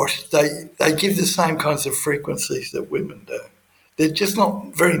be washed, they give the same kinds of frequencies that women do. They're just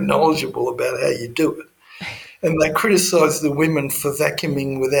not very knowledgeable about how you do it. And they criticise the women for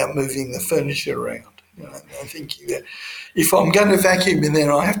vacuuming without moving the furniture around. I think if I'm going to vacuum, then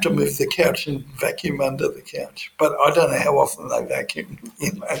I have to move the couch and vacuum under the couch. But I don't know how often they vacuum.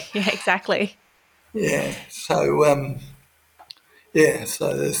 Yeah, exactly. Yeah. So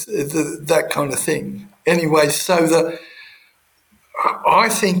so there's that kind of thing. Anyway, I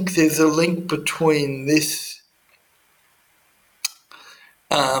think there's a link between this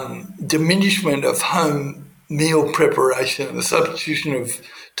diminishment of home meal preparation, the substitution of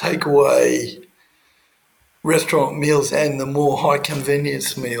takeaway restaurant meals and the more high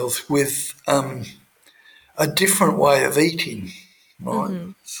convenience meals with a different way of eating, right?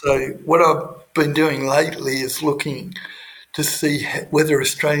 Mm-hmm. So what I've been doing lately is looking to see whether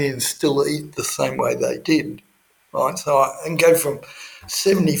Australians still eat the same way they did, right? So I can go from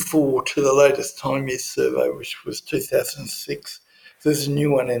 74 to the latest Time Year survey, which was 2006. There's a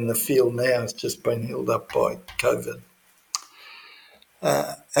new one in the field now. It's just been held up by COVID.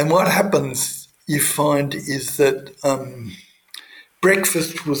 And what happens, you find, is that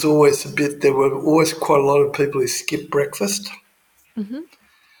breakfast was always there were always quite a lot of people who skip breakfast. Mm-hmm.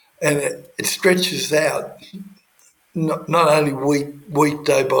 And it stretches out not only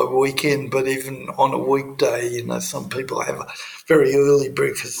weekday by weekend, but even on a weekday, some people have a very early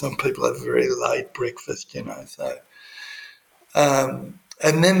breakfast, some people have a very late breakfast, so.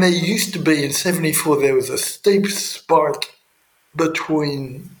 And then there used to be, in 74, there was a steep spike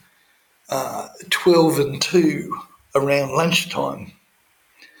between 12 and 2 around lunchtime.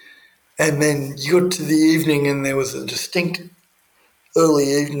 And then you got to the evening and there was a distinct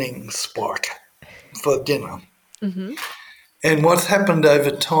early evening spike for dinner. Mm-hmm. And what's happened over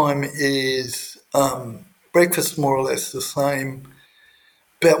time is breakfast more or less the same.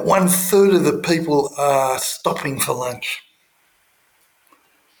 About 1/3 of the people are stopping for lunch.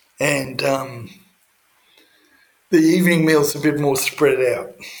 And the evening meal's a bit more spread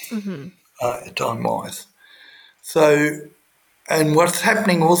out Mm-hmm. time-wise. So, and what's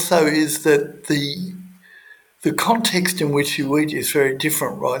happening also is that the context in which you eat is very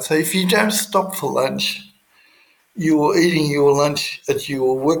different, right? So if you don't stop for lunch, you're eating your lunch at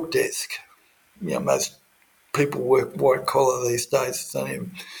your work desk. Most people work white collar these days. It's only a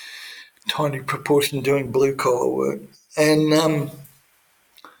tiny proportion doing blue collar work. And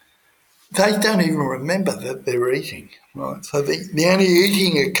they don't even remember that they're eating, right? So the only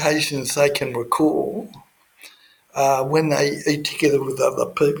eating occasions they can recall are when they eat together with other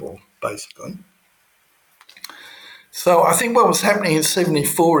people, basically. So I think what was happening in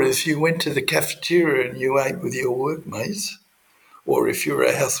 74 is you went to the cafeteria and you ate with your workmates, or if you were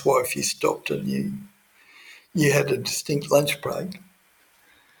a housewife, you stopped and you had a distinct lunch break.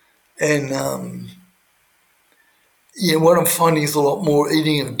 And what I'm finding is a lot more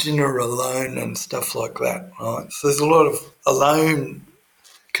eating of dinner alone and stuff like that, right? So there's a lot of alone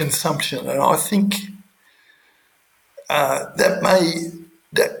consumption, and I think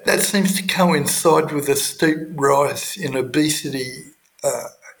that seems to coincide with a steep rise in obesity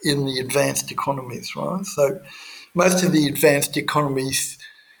in the advanced economies, right? So most of the advanced economies,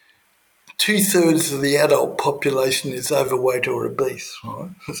 2/3 of the adult population is overweight or obese,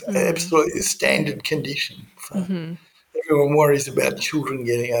 right? It's absolutely a standard condition. So Mm-hmm. everyone worries about children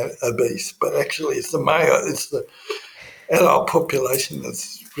getting obese, but actually it's the adult population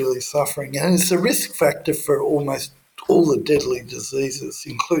that's really suffering, and it's a risk factor for almost all the deadly diseases,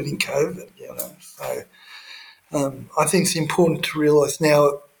 including COVID. So I think it's important to realise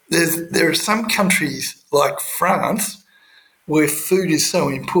now. There are some countries like France where food is so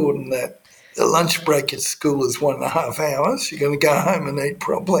important that the lunch break at school is 1.5 hours. You're going to go home and eat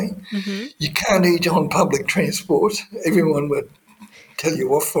properly. Mm-hmm. You can't eat on public transport. Everyone would tell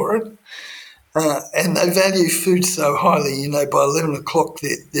you off for it. And they value food so highly, by 11 o'clock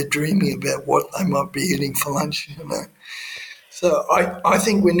they're dreaming about what they might be eating for lunch. So I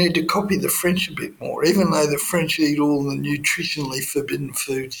think we need to copy the French a bit more, even though the French eat all the nutritionally forbidden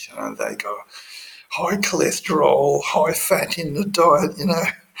foods. They go high cholesterol, high fat in the diet,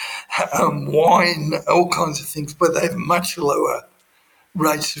 wine, all kinds of things, but they have much lower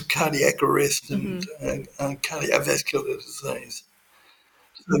rates of cardiac arrest and cardiovascular disease.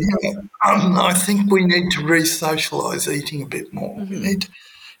 So, I think we need to re-socialise eating a bit more. We Mm-hmm. need to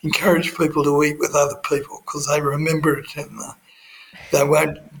encourage people to eat with other people because they remember it and they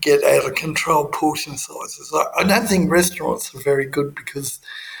won't get out of control portion sizes. I don't think restaurants are very good because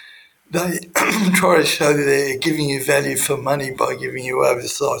they try to show that they're giving you value for money by giving you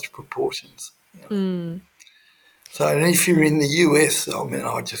oversized proportions. Mm. So, and if you're in the US,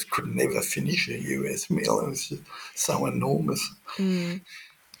 I just couldn't ever finish a US meal. It was just so enormous. Mm.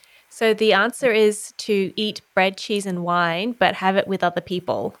 So the answer is to eat bread, cheese, and wine, but have it with other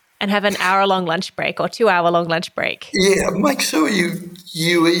people and have an hour-long lunch break or 2-hour-long lunch break. Yeah, make sure you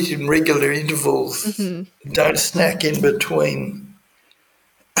eat in regular intervals. Hmm. Don't snack in between.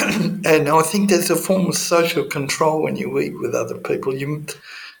 And I think there's a form of social control when you eat with other people. You're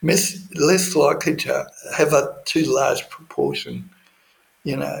less likely to have a too large proportion,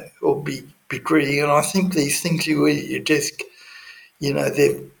 or be greedy. And I think these things you eat at your desk,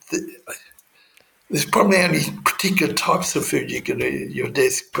 there's probably only particular types of food you can eat at your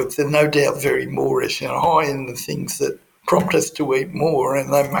desk, but they're no doubt very Moorish and high in the things that prompt us to eat more,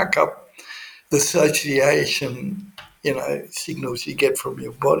 and they muck up the satiation, signals you get from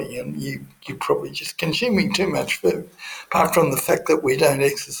your body, and you're probably just consuming too much food, apart from the fact that we don't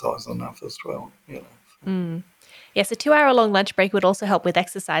exercise enough as well. Mm. Yes, a 2-hour-long lunch break would also help with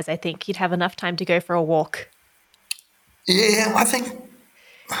exercise, I think. You'd have enough time to go for a walk. Yeah, I think,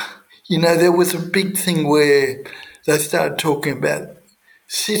 there was a big thing where they started talking about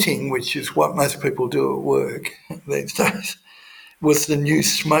sitting, which is what most people do at work these days, was the new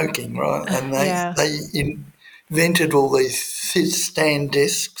smoking, right? And Yeah. they invented all these sit-stand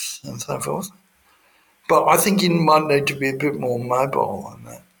desks and so forth. But I think you might need to be a bit more mobile on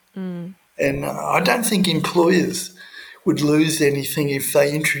that. Mm. And I don't think employers would lose anything if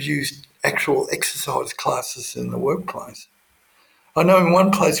they introduced actual exercise classes in the workplace. I know in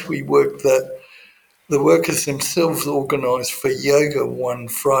one place we worked that the workers themselves organised for yoga one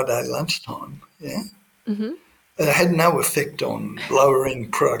Friday lunchtime. Yeah. Hmm. And it had no effect on lowering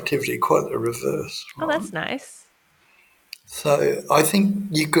productivity, quite the reverse, Oh, right? that's nice. So I think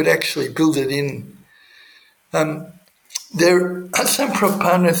you could actually build it in. There are some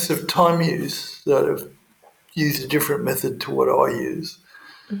proponents of time use that have used a different method to what I use,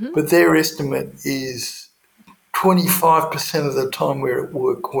 Hmm. but their estimate is 25% of the time we're at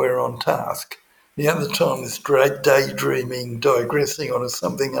work, we're on task. The other time is daydreaming, digressing on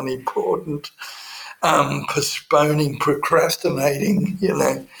something unimportant, postponing, procrastinating.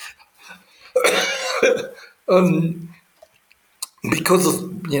 Um, because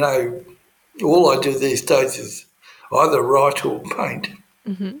all I do these days is either write or paint.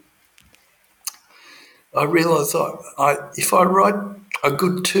 Hmm. I realise if I write a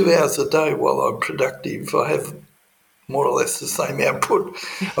good 2 hours a day while I'm productive, I have more or less the same output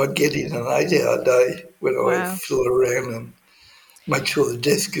I get in an 8 hour day when I Wow. fiddle around and make sure the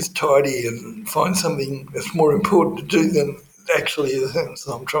desk is tidy and find something that's more important to do than actually is.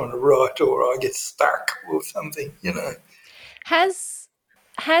 I'm trying to write or I get stuck or something. Has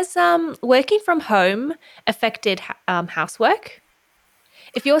working from home affected housework?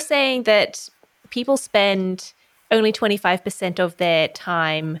 If you're saying that people spend only 25% of their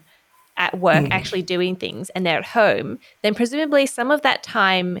time at work actually doing things and they're at home, then presumably some of that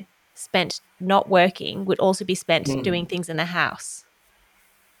time spent not working would also be spent doing things in the house.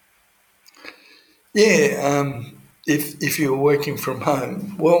 Yeah, if you're working from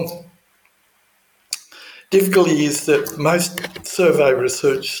home, well, difficulty is that most survey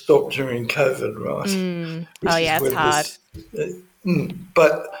research stopped during COVID, right? Mm. Oh, Which is yeah, it's where hard. this.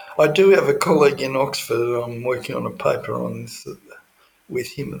 But I do have a colleague in Oxford. I'm working on a paper on this with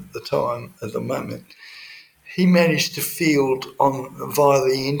him at the moment. He managed to field on via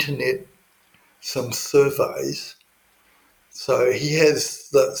the internet some surveys. So he has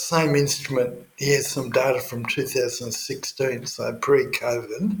the same instrument. He has some data from 2016, so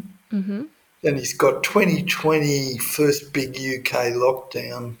pre-COVID. Hmm. Then he's got 2020 first big UK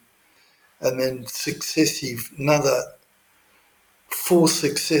lockdown, and then another 4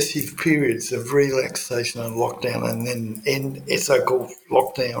 successive periods of relaxation and lockdown, and then so-called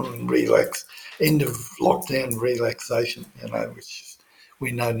lockdown and end of lockdown relaxation, which is,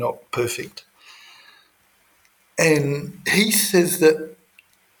 we know not perfect. And he says that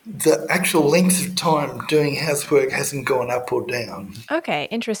the actual length of time doing housework hasn't gone up or down. Okay,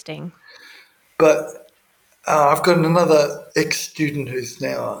 interesting. But I've got another ex-student who's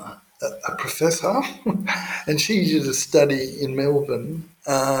now a professor, and she did a study in Melbourne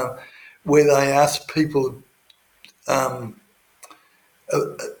where they asked people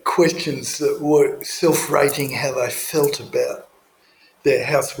questions that were self-rating how they felt about their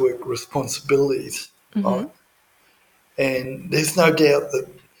housework responsibilities. Hmm. Right? And there's no doubt that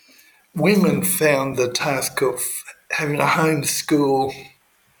women found the task of having a home school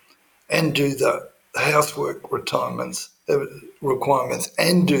and do the housework requirements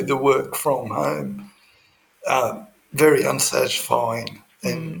and do the work from home very unsatisfying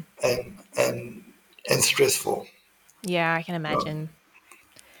and Mm. and and and stressful. Yeah, I can Right? imagine.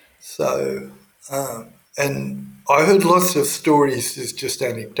 So And I heard lots of stories, it's just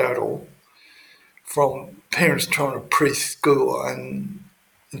anecdotal, from parents trying to preschool and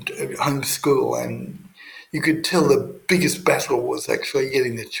homeschool, and you could tell the biggest battle was actually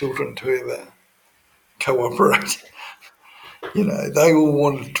getting the children to ever cooperate. They all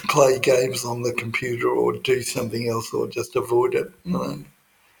wanted to play games on the computer or do something else or just avoid it. Mm.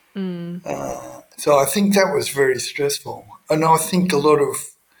 So I think that was very stressful. And I think a lot of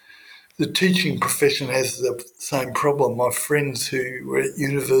the teaching profession has the same problem. My friends who were at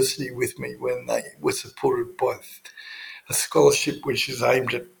university with me when they were supported by a scholarship which is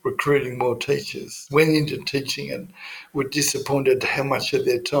aimed at recruiting more teachers, went into teaching and were disappointed how much of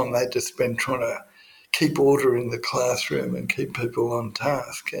their time they had to spend trying to keep order in the classroom and keep people on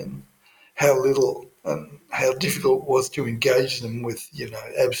task, and how little and how difficult it was to engage them with,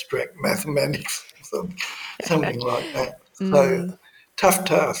 abstract mathematics or something like that. So Mm. tough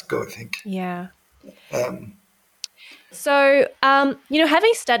task, I think. Yeah. Um, So,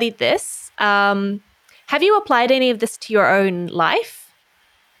 having studied this, have you applied any of this to your own life?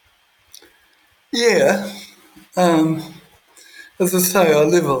 yeah, um, as I say, I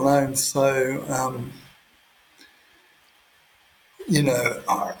live alone, so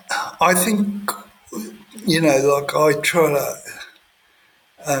I think like I try to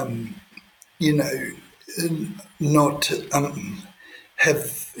you know not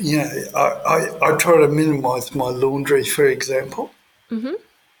have I try to minimise my laundry, for example. Mm-hmm.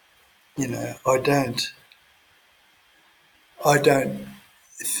 I don't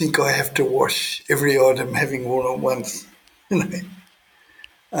think I have to wash every item having worn it once. You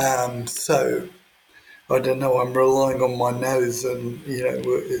know, so I don't know. I'm relying on my nose, and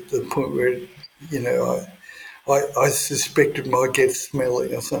we're at the point where I suspect it might get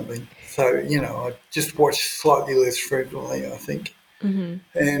smelly or something. So I just wash slightly less frequently, I think. Mm-hmm.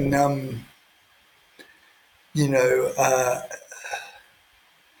 And you know, uh,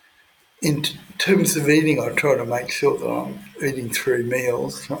 in terms of eating, I try to make sure that I'm eating 3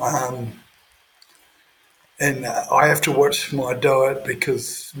 meals. And I have to watch my diet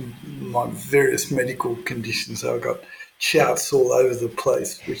because my various medical conditions. I've got charts all over the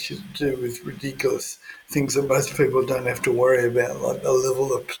place, which is to do with ridiculous things that most people don't have to worry about, like the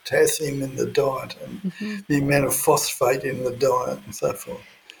level of potassium in the diet and Mm-hmm. the amount of phosphate in the diet and so forth.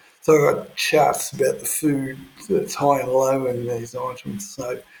 So I've got charts about the food that's high and low in these items.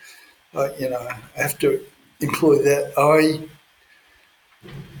 So, I have to employ that. I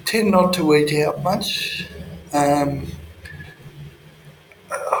tend not to eat out much. Um,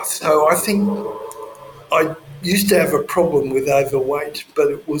 so I think I used to have a problem with overweight, but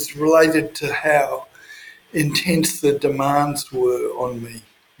it was related to how intense the demands were on me.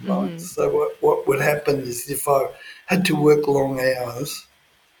 Right. Mm-hmm. So what would happen is if I had to work long hours,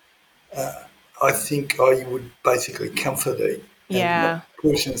 I think I would basically comfort eat, and the Yeah.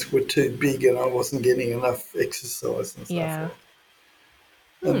 portions were too big, and I wasn't getting enough exercise and so Yeah. forth.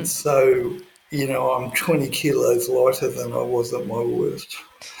 And Hmm. so, I'm 20 kilos lighter than I was at my worst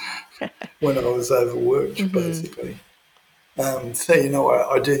when I was overworked, Mm-hmm. basically. So,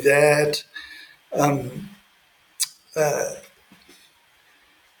 I do that. Um, the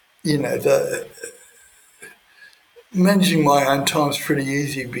managing my own time's pretty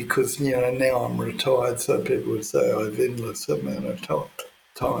easy because, now I'm retired, so people would say I have endless amount of time.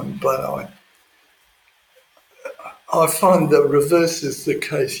 But I find the reverse is the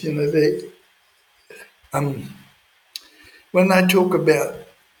case. Um, when they talk about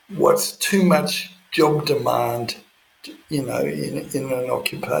what's too much job demand, in an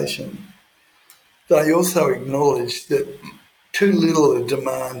occupation, they also acknowledge that too little of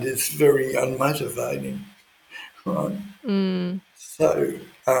demand is very unmotivating, right? Mm. So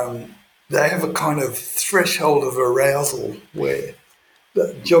they have a kind of threshold of arousal where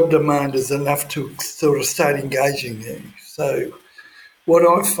the job demand is enough to sort of start engaging you. So what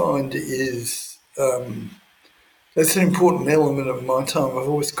I find is that's an important element of my time. I've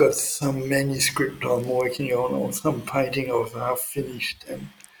always got some manuscript I'm working on or some painting I've half finished, and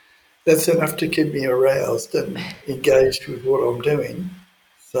that's enough to keep me aroused and engaged with what I'm doing.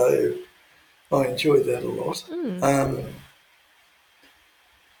 So I enjoy that a lot. Mm. Um,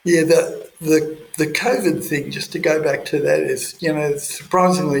 yeah, the COVID thing, just to go back to that, is,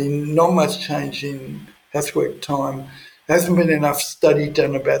 surprisingly not much change in housework time. There hasn't been enough study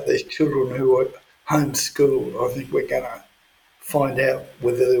done about these children who are homeschooled. I think we're going to find out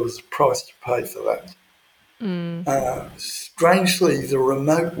whether there was a price to pay for that. Mm. Strangely, the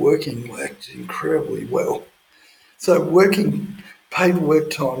remote working worked incredibly well. So paid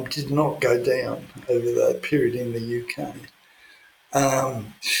work time did not go down over that period in the UK.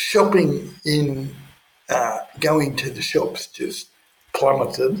 Shopping in going to the shops just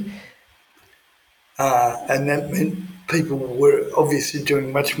plummeted. And that meant people were obviously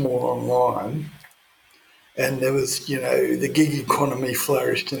doing much more online. And there was, the gig economy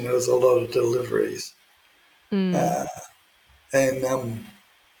flourished and there was a lot of deliveries. Mm.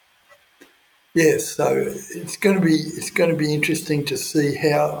 So it's going to be interesting to see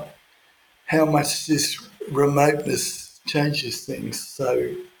how much this remoteness changes things.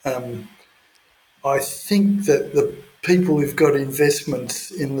 So I think that the people who've got investments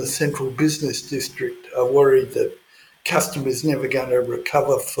in the central business district are worried that customers never going to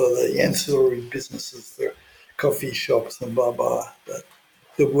recover for the ancillary businesses, the coffee shops and blah blah,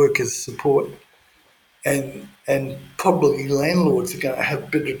 the workers support, and probably landlords are going to have a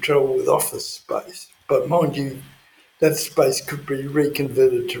bit of trouble with office space. But mind you, that space could be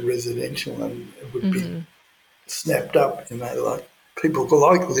reconverted to residential and it would be snapped up. Like people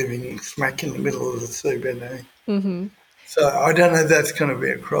like living smack in the middle of the CBD. Mm-hmm. So I don't know if that's going to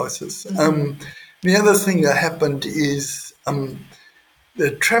be a crisis. The other thing that happened is the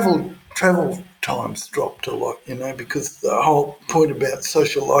travel times dropped a lot, because the whole point about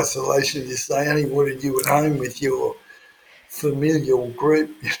social isolation is they only wanted you at home with your familial group,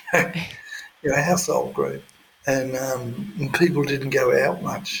 your household group, and people didn't go out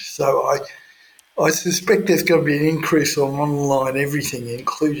much. So I suspect there's going to be an increase on online everything,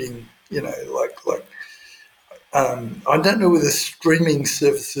 including, I don't know whether streaming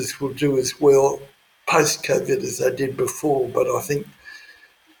services will do as well post-COVID as they did before, but I think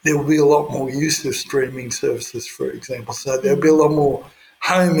there will be a lot more use of streaming services, for example. So there'll be a lot more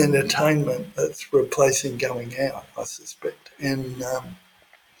home entertainment that's replacing going out, I suspect. And,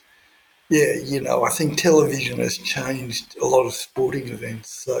 I think television has changed a lot of sporting events.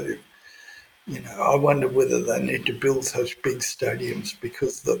 So, I wonder whether they need to build such big stadiums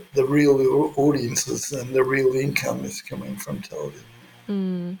because the real audiences and the real income is coming from television.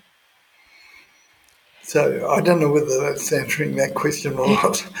 Mm. So I don't know whether that's answering that question or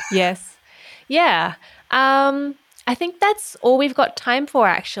not. Yes. Yeah. I think that's all we've got time for,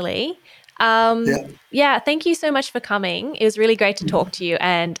 actually. Yeah, thank you so much for coming. It was really great to talk to you,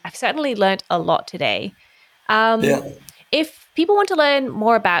 and I've certainly learned a lot today. If people want to learn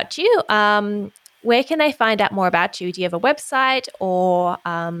more about you, where can they find out more about you? Do you have a website or?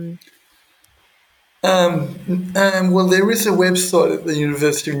 Well, there is a website at the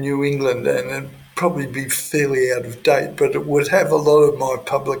University of New England, and it'd probably be fairly out of date, but it would have a lot of my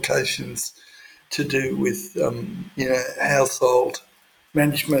publications to do with, household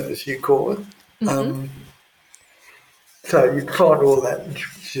management, as you call it. So you find all that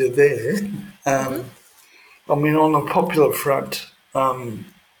there. I mean, on the popular front,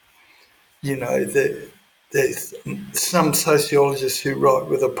 there's some sociologists who write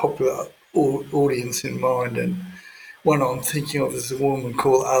with a popular audience in mind, and one I'm thinking of is a woman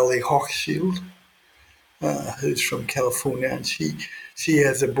called Ali Hochschild, who's from California, and she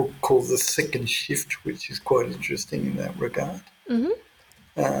has a book called The Second Shift, which is quite interesting in that regard.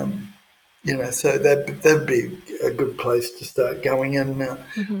 So that'd be a good place to start going. And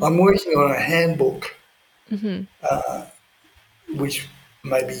I'm working on a handbook, which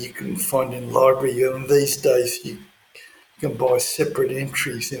maybe you can find in library. And these days you can buy separate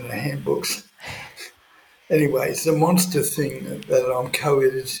entries in the handbooks. Anyway, it's a monster thing that I'm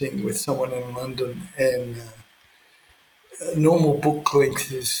co-editing with someone in London, and normal book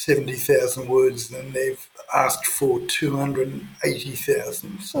length is 70,000 words, and they've asked for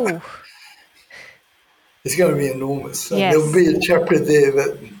 280,000. So it's going to be enormous. So there'll be a chapter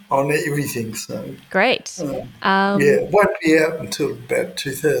there on everything. So great. It won't be out until about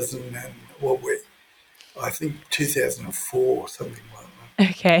 2004, something like that.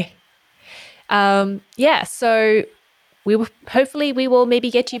 Okay. So hopefully we will maybe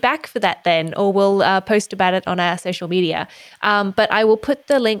get you back for that then, or we'll post about it on our social media. But I will put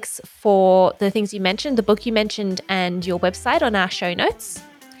the links for the things you mentioned, the book you mentioned, and your website on our show notes.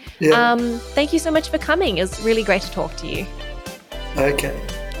 Thank you so much for coming. It was really great to talk to you. Okay.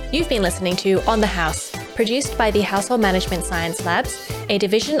 You've been listening to On the House, produced by the Household Management Science Labs, a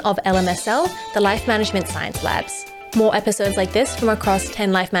division of LMSL, the Life Management Science Labs. More episodes like this from across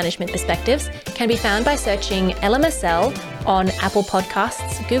 10 life management perspectives can be found by searching LMSL on Apple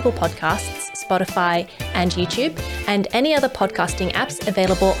Podcasts, Google Podcasts, Spotify, and YouTube, and any other podcasting apps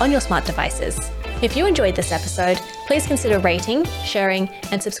available on your smart devices. If you enjoyed this episode, please consider rating, sharing,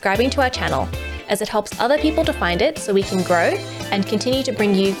 and subscribing to our channel, as it helps other people to find it so we can grow and continue to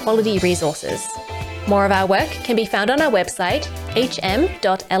bring you quality resources. More of our work can be found on our website, hm.lmsl.net,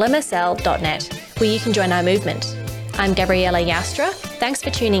 where you can join our movement. I'm Gabriella Yastra. Thanks for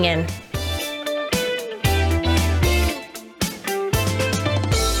tuning in.